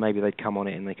maybe they'd come on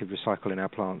it and they could recycle in our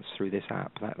plants through this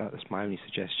app. That's my only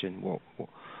suggestion.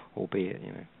 Albeit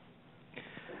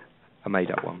a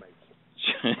made-up one.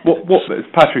 What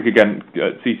Patrick again,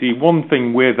 CC. One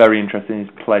thing we're very interested in is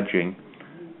pledging,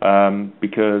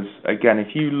 because again,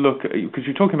 if you look, because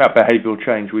you're talking about behavioural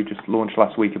change, we just launched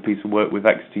last week a piece of work with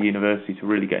Exeter University to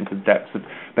really get into the depths of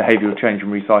behavioural change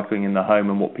and recycling in the home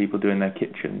and what people do in their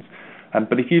kitchens.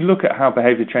 But if you look at how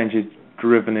behaviour change is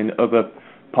driven in other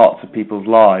parts of people's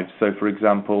lives, so for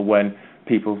example, when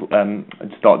people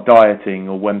start dieting,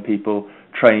 or when people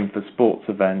train for sports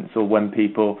events, or when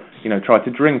people try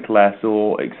to drink less,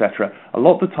 or etc. A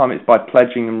lot of the time it's by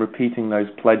pledging and repeating those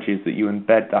pledges that you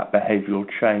embed that behavioural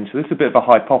change. So this is a bit of a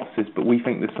hypothesis, but we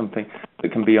think there's something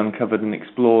that can be uncovered and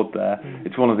explored there.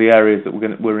 It's one of the areas that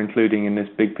we're including in this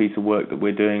big piece of work that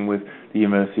we're doing with the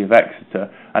University of Exeter,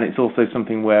 and it's also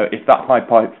something where if that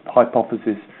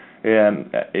hypothesis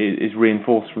is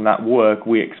reinforced from that work,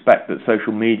 we expect that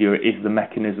social media is the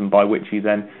mechanism by which you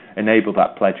then enable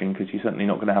that pledging, because you're certainly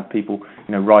not going to have people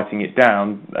writing it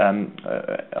down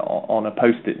on a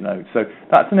post-it note. So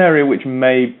that's an area which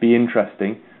may be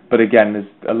interesting, but again, there's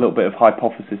a little bit of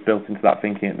hypothesis built into that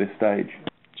thinking at this stage.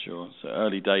 Sure, so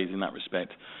early days in that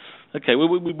respect. Okay,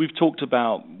 we've talked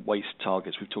about waste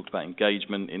targets, we've talked about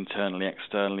engagement internally,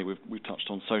 externally, we've touched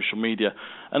on social media,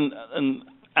 and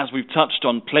as we've touched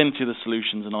on, plenty of the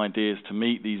solutions and ideas to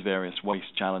meet these various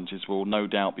waste challenges will no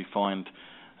doubt be found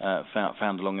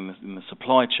along in the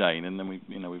supply chain, and then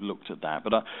we've looked at that.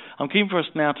 But I'm keen for us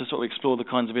now to sort of explore the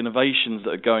kinds of innovations that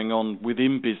are going on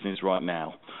within business right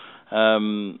now.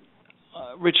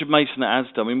 Richard Mason at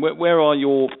Asda, I mean, where are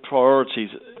your priorities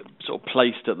sort of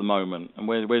placed at the moment, and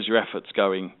where's your efforts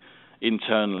going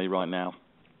internally right now?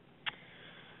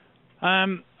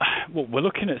 Well, we're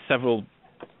looking at several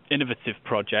innovative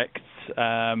projects,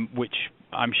 which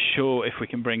I'm sure if we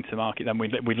can bring to market, then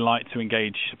we'd like to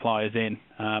engage suppliers in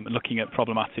looking at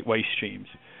problematic waste streams.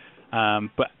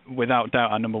 But without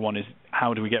doubt, our number one is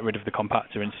how do we get rid of the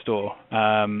compactor in store?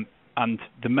 And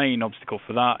the main obstacle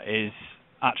for that is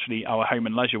actually our home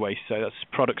and leisure waste. So that's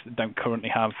products that don't currently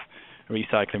have a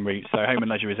recycling route. So home and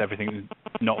leisure is everything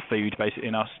not food, basically,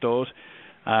 in our stores.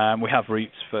 We have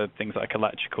routes for things like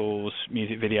electricals,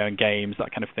 music video and games,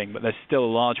 that kind of thing, but there's still a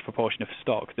large proportion of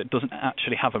stock that doesn't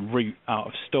actually have a route out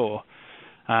of store,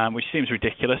 which seems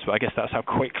ridiculous, but I guess that's how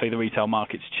quickly the retail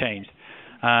market's changed.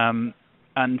 And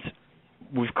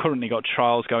we've currently got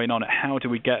trials going on at how do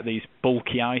we get these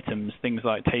bulky items, things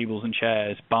like tables and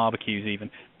chairs, barbecues even,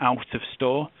 out of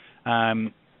store.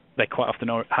 They quite often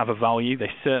have a value. They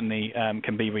certainly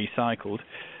can be recycled.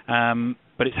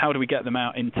 But it's how do we get them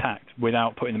out intact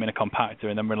without putting them in a compactor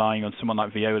and then relying on someone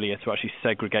like Veolia to actually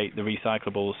segregate the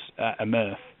recyclables at a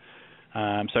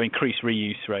MRF. So increase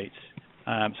reuse rates.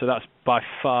 So that's by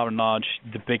far and large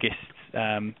the biggest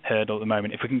hurdle at the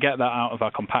moment. If we can get that out of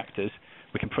our compactors,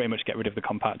 we can pretty much get rid of the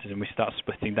compactors and we start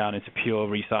splitting down into pure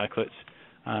recyclates,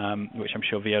 which I'm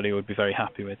sure Veolia would be very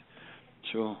happy with.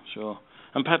 Sure.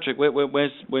 And Patrick,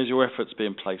 where's your efforts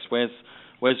being placed?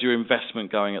 Where's your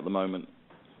investment going at the moment?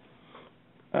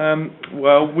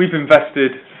 Well, we've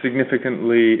invested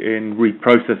significantly in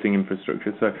reprocessing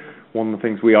infrastructure. So one of the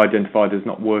things we identified as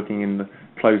not working in the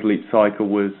closed-loop cycle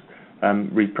was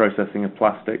reprocessing of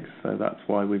plastics. So that's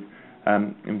why we've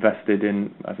invested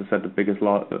in, as I said, the biggest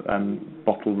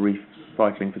bottle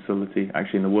recycling facility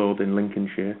actually in the world in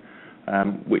Lincolnshire,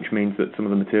 which means that some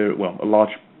of the material, well, a large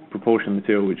proportion of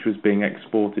material which was being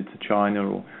exported to China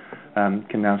or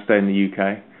can now stay in the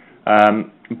UK.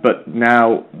 But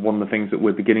now one of the things that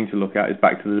we're beginning to look at is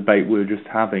back to the debate we were just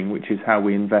having, which is how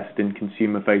we invest in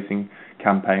consumer-facing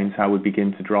campaigns, how we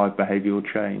begin to drive behavioural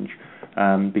change,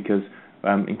 because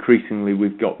increasingly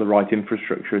we've got the right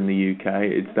infrastructure in the UK.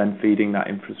 It's then feeding that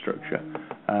infrastructure.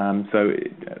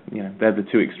 They're the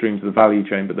two extremes of the value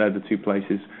chain, but they're the two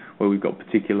places where we've got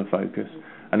particular focus.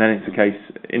 And then it's a case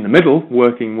in the middle,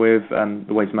 working with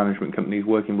the waste management companies,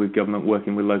 working with government,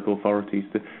 working with local authorities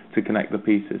to connect the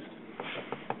pieces.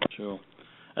 Sure.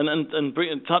 And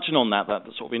touching on that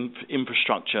sort of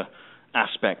infrastructure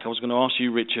aspect, I was going to ask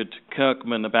you, Richard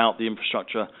Kirkman, about the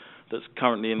infrastructure that's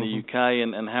currently in the UK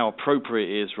and how appropriate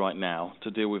it is right now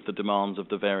to deal with the demands of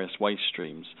the various waste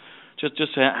streams.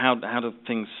 Just how do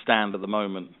things stand at the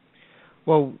moment?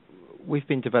 Well, we've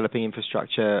been developing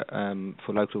infrastructure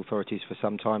for local authorities for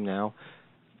some time now.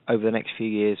 Over the next few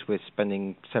years, we're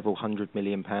spending several £100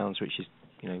 million, which is,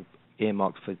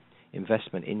 earmarked for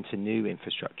investment into new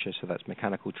infrastructure. So that's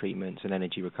mechanical treatments and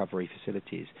energy recovery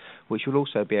facilities, which will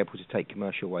also be able to take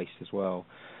commercial waste as well.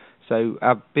 So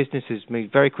our business has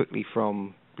moved very quickly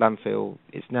from landfill.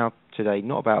 It's now today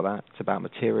not about that. It's about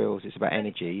materials. It's about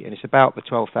energy, and it's about the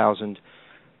 12,000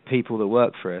 people that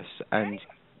work for us and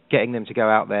getting them to go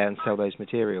out there and sell those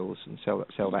materials and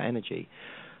sell that energy.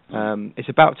 It's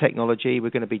about technology. We're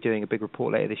going to be doing a big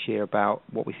report later this year about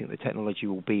what we think the technology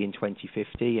will be in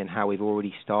 2050 and how we've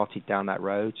already started down that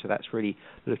road. So that's really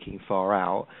looking far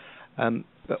out.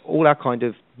 But all our kind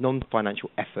of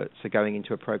non-financial efforts are going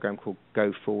into a program called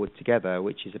Go Forward Together,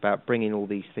 which is about bringing all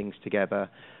these things together.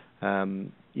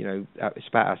 It's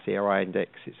about our CRI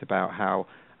index. It's about how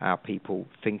our people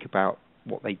think about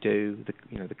what they do,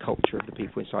 the culture of the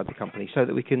people inside the company, so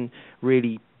that we can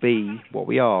really be what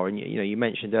we are. And you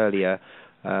mentioned earlier,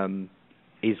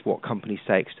 is what companies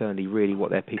say externally really what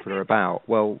their people are about?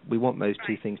 Well, we want those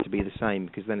two things to be the same,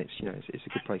 because then it's a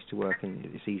good place to work and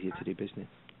it's easier to do business.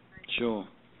 Sure.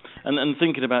 And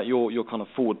thinking about your kind of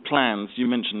forward plans, you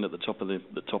mentioned at the top of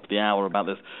the hour about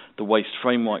the Waste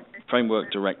Framework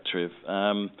Directive.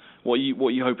 What are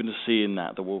you hoping to see in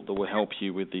that will help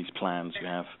you with these plans you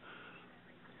have?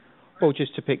 Well,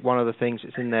 just to pick one of the things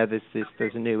that's in there,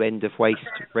 there's a new end of waste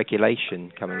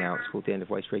regulation coming out. It's called the End of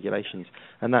Waste Regulations,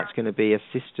 and that's going to be a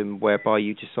system whereby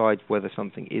you decide whether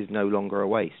something is no longer a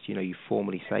waste. You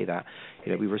formally say that.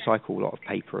 We recycle a lot of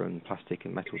paper and plastic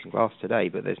and metals and glass today,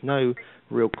 but there's no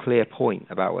real clear point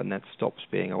about when that stops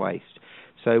being a waste.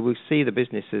 So we'll see the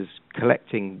businesses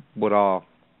collecting what are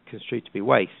construed to be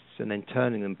wastes and then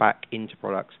turning them back into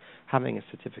products, having a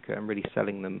certificate and really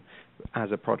selling them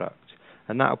as a product.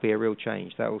 And that will be a real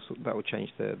change. That will change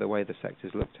the way the sector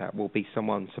is looked at. Will be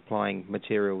someone supplying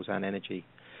materials and energy.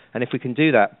 And if we can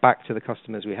do that back to the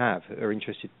customers we have who are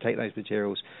interested to take those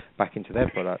materials back into their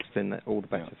products, then all the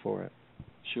better for it.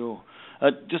 Sure.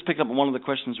 Just pick up on one of the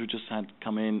questions we just had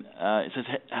come in. It says,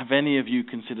 have any of you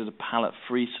considered a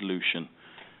pallet-free solution?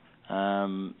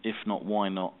 If not, why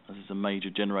not? As it's a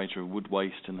major generator of wood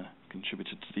waste and a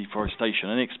contributor to deforestation.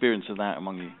 Any experience of that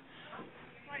among you?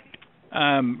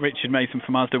 Richard Mason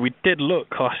from Asda. We did look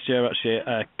last year actually at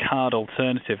a card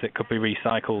alternative that could be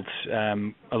recycled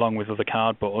along with other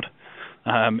cardboard.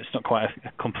 It's not quite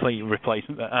a complete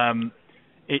replacement, but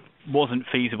it wasn't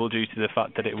feasible due to the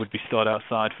fact that it would be stored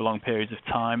outside for long periods of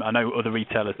time. I know other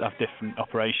retailers that have different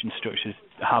operation structures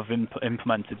have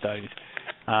implemented those.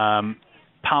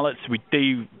 Pallets, we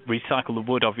do recycle the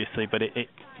wood obviously, but it's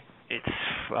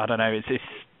I don't know, it's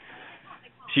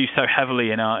used so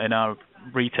heavily in our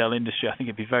retail industry. I think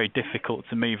it'd be very difficult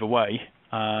to move away.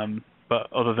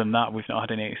 But other than that, we've not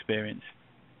had any experience.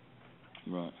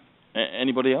 Right.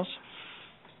 Anybody else?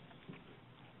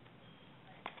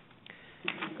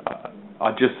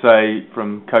 I'd just say,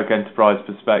 from Coke Enterprise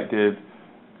perspective,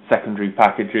 secondary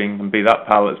packaging, and be that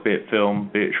pallets, be it film,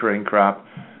 be it shrink wrap,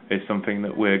 is something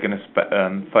that we're going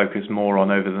to focus more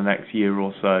on over the next year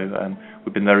or so.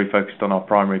 We've been very focused on our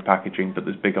primary packaging, but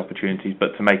there's big opportunities.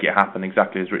 But to make it happen,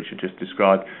 exactly as Richard just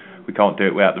described, we can't do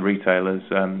it without the retailers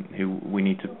who we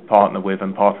need to partner with.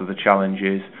 And part of the challenge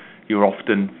is you're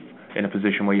often in a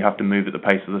position where you have to move at the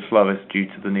pace of the slowest due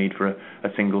to the need for a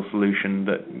single solution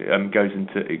that goes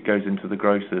into the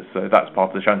grocers. So that's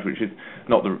part of the challenge, which is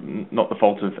not the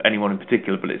fault of anyone in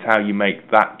particular, but it's how you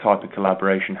make that type of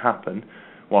collaboration happen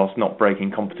whilst not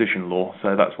breaking competition law.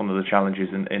 So that's one of the challenges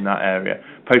in that area.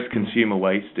 Post-consumer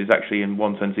waste is actually in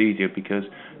one sense easier because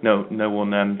no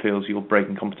one feels you're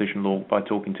breaking competition law by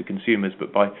talking to consumers,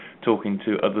 but by talking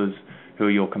to others who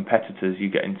are your competitors, you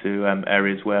get into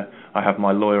areas where I have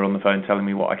my lawyer on the phone telling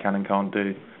me what I can and can't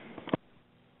do.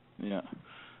 Yeah.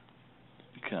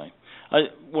 Okay. I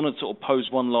want to sort of pose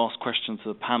one last question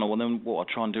to the panel, and then what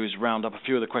I'll try and do is round up a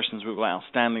few of the questions we've got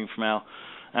outstanding from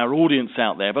our audience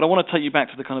out there. But I want to take you back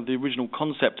to the original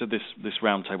concept of this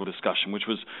roundtable discussion, which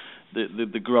was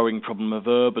the growing problem of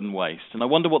urban waste. And I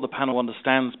wonder what the panel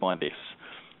understands by this,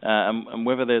 and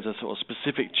whether there's a sort of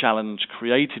specific challenge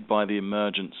created by the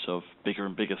emergence of bigger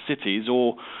and bigger cities,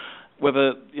 or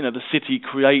whether the city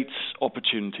creates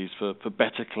opportunities for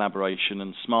better collaboration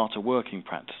and smarter working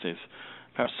practices.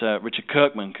 Perhaps Richard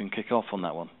Kirkman can kick off on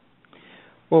that one.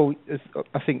 Well,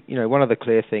 I think one of the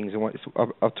clear things,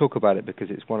 and I'll talk about it because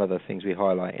it's one of the things we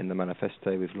highlight in the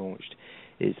manifesto we've launched,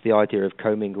 is the idea of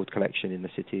commingled collection in the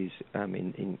cities,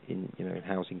 in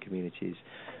housing communities.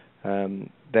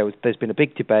 There's been a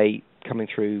big debate coming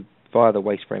through via the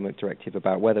Waste Framework Directive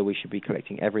about whether we should be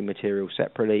collecting every material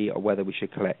separately or whether we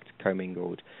should collect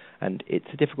commingled. And it's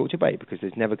a difficult debate because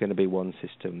there's never going to be one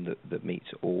system that meets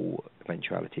all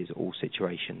eventualities, all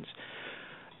situations.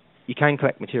 You can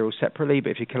collect materials separately,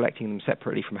 but if you're collecting them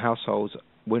separately from households,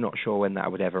 we're not sure when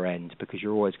that would ever end because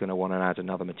you're always going to want to add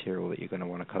another material that you're going to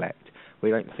want to collect. We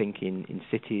don't think in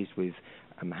cities with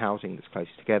housing that's close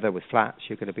together, with flats,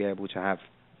 you're going to be able to have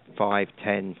 5,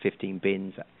 10, 15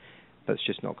 bins. That's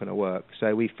just not going to work.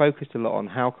 So we focused a lot on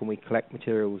how can we collect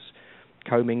materials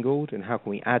commingled and how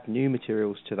can we add new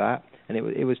materials to that. And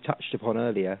it was touched upon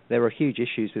earlier. There are huge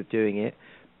issues with doing it.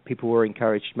 People were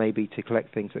encouraged maybe to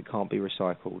collect things that can't be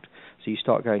recycled. So you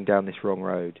start going down this wrong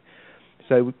road.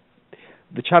 So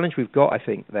the challenge we've got, I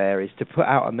think, there is to put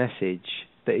out a message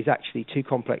that is actually too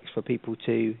complex for people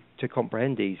to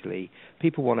comprehend easily.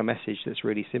 People want a message that's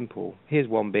really simple. Here's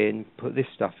one bin, put this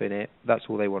stuff in it. That's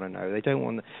all they want to know. They don't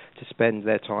want to spend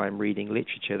their time reading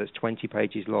literature that's 20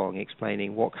 pages long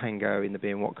explaining what can go in the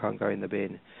bin, what can't go in the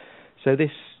bin. So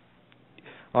this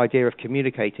idea of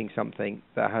communicating something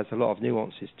that has a lot of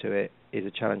nuances to it is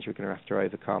a challenge we're going to have to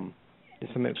overcome.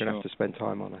 It's something we're going to have to spend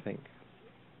time on, I think.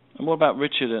 And what about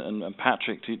Richard and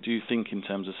Patrick? Do you think in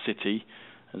terms of city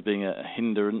as being a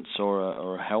hindrance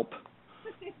or a help?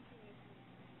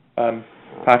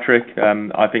 Patrick,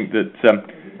 I think that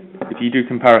if you do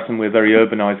comparison with a very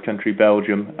urbanised country,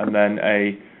 Belgium, and then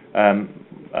a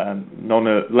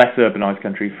less urbanised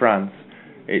country, France,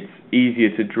 it's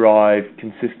easier to drive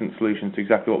consistent solutions to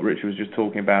exactly what Richard was just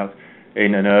talking about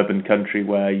in an urban country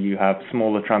where you have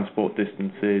smaller transport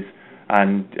distances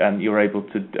and you're able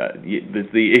to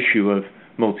there's the issue of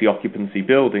multi-occupancy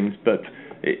buildings, but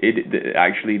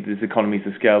actually there's economies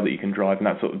of scale that you can drive, and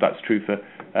that's true for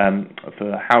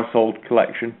household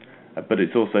collection, but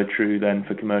it's also true then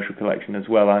for commercial collection as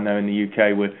well. I know in the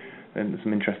UK we're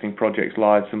some interesting projects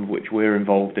live, some of which we're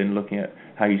involved in, looking at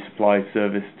how you supply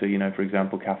service to, for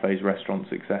example, cafes, restaurants,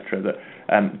 etc.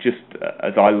 That just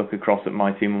as I look across at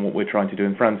my team and what we're trying to do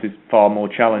in France is far more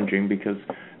challenging because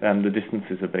the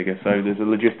distances are bigger. So there's a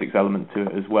logistics element to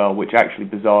it as well, which actually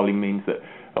bizarrely means that,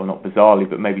 or not bizarrely,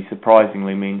 but maybe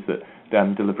surprisingly means that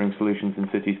delivering solutions in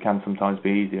cities can sometimes be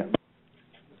easier.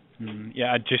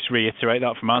 Yeah, I'd just reiterate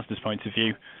that from Asda's point of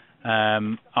view.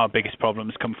 Our biggest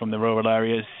problems come from the rural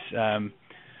areas,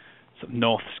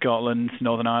 North Scotland,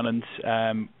 Northern Ireland.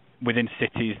 Within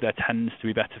cities, there tends to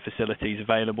be better facilities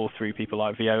available through people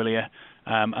like Veolia,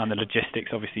 and the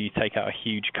logistics. Obviously, you take out a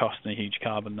huge cost and a huge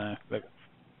carbon there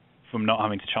from not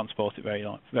having to transport it very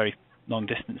long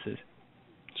distances.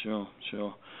 Sure.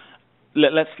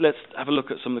 Let's have a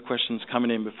look at some of the questions coming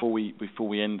in before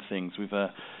we end things. We've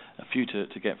a few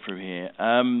to get through here.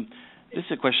 This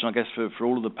is a question, I guess, for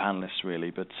all of the panellists,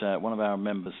 really, but one of our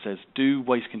members says, do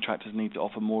waste contractors need to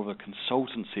offer more of a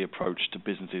consultancy approach to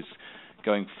businesses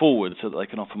going forward so that they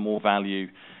can offer more value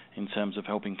in terms of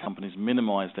helping companies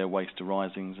minimise their waste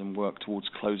arisings and work towards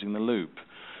closing the loop?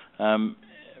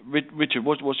 Richard,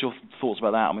 what's your thoughts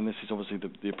about that? I mean, this is obviously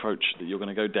the approach that you're going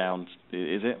to go down,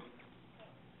 is it?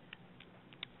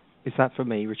 Is that for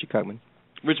me, Richard Kirkman?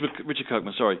 Richard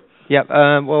Kirkman, sorry. Yeah.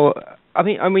 Well, I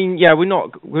mean, yeah, we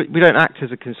don't act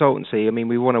as a consultancy. I mean,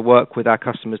 we want to work with our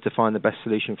customers to find the best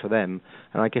solution for them,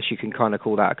 and I guess you can kind of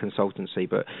call that a consultancy.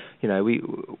 But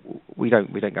we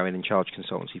don't go in and charge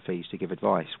consultancy fees to give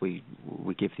advice. We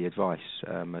give the advice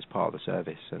as part of the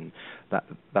service, and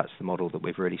that's the model that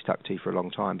we've really stuck to for a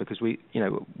long time, because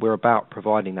we're about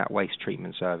providing that waste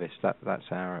treatment service. That's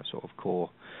our sort of core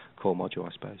module,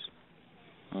 I suppose.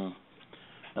 Mm.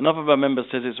 Another of our members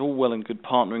says it's all well and good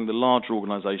partnering the larger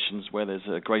organisations where there's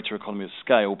a greater economy of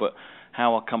scale, but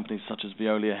how are companies such as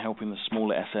Veolia helping the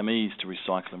smaller SMEs to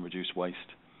recycle and reduce waste?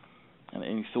 And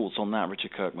any thoughts on that,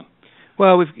 Richard Kirkman?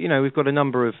 Well, we've got a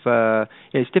number of.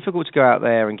 It's difficult to go out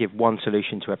there and give one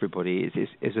solution to everybody.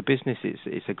 As a business,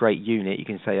 it's a great unit. You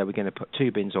can say, are we going to put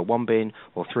 2 bins or 1 bin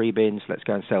or 3 bins? Let's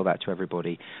go and sell that to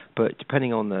everybody. But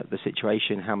depending on the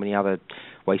situation, how many other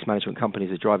waste management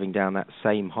companies are driving down that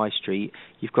same high street,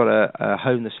 you've got to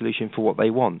hone the solution for what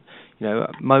they want.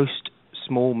 Most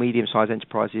small, medium-sized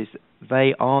enterprises,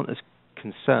 they aren't as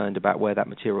concerned about where that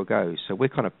material goes, so we're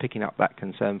kind of picking up that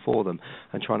concern for them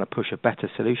and trying to push a better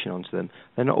solution onto them.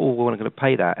 They're not all going to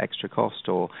pay that extra cost,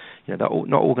 or they're not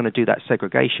all going to do that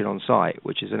segregation on site,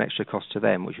 which is an extra cost to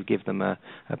them, which will give them a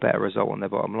better result on their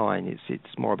bottom line. It's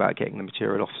more about getting the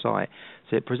material off site,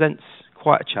 so it presents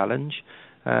quite a challenge,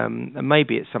 and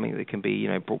maybe it's something that can be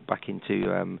brought back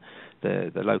into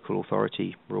the local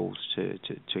authority rules to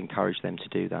encourage them to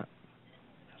do that.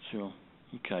 Sure.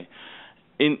 Okay.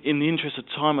 In the interest of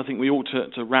time, I think we ought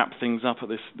to wrap things up at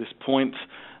this point.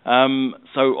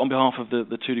 So on behalf of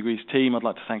the 2 Degrees team, I'd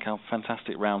like to thank our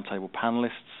fantastic roundtable panellists.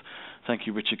 Thank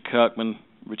you, Richard Kirkman,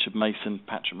 Richard Mason,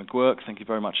 Patrick McGuirk. Thank you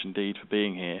very much indeed for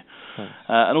being here.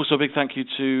 And also a big thank you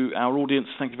to our audience.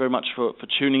 Thank you very much for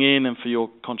tuning in and for your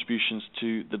contributions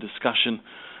to the discussion.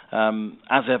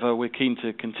 As ever, we're keen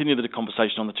to continue the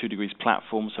conversation on the 2 Degrees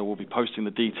platform, so we'll be posting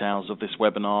the details of this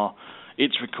webinar,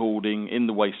 its recording, in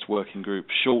the Waste Working Group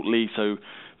shortly, so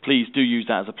please do use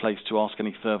that as a place to ask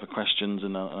any further questions,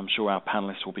 and I'm sure our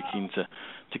panellists will be keen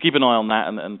to keep an eye on that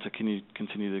and to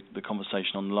continue the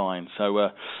conversation online. So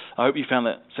I hope you found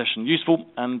that session useful,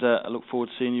 and I look forward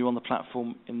to seeing you on the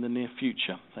platform in the near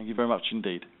future. Thank you very much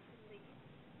indeed.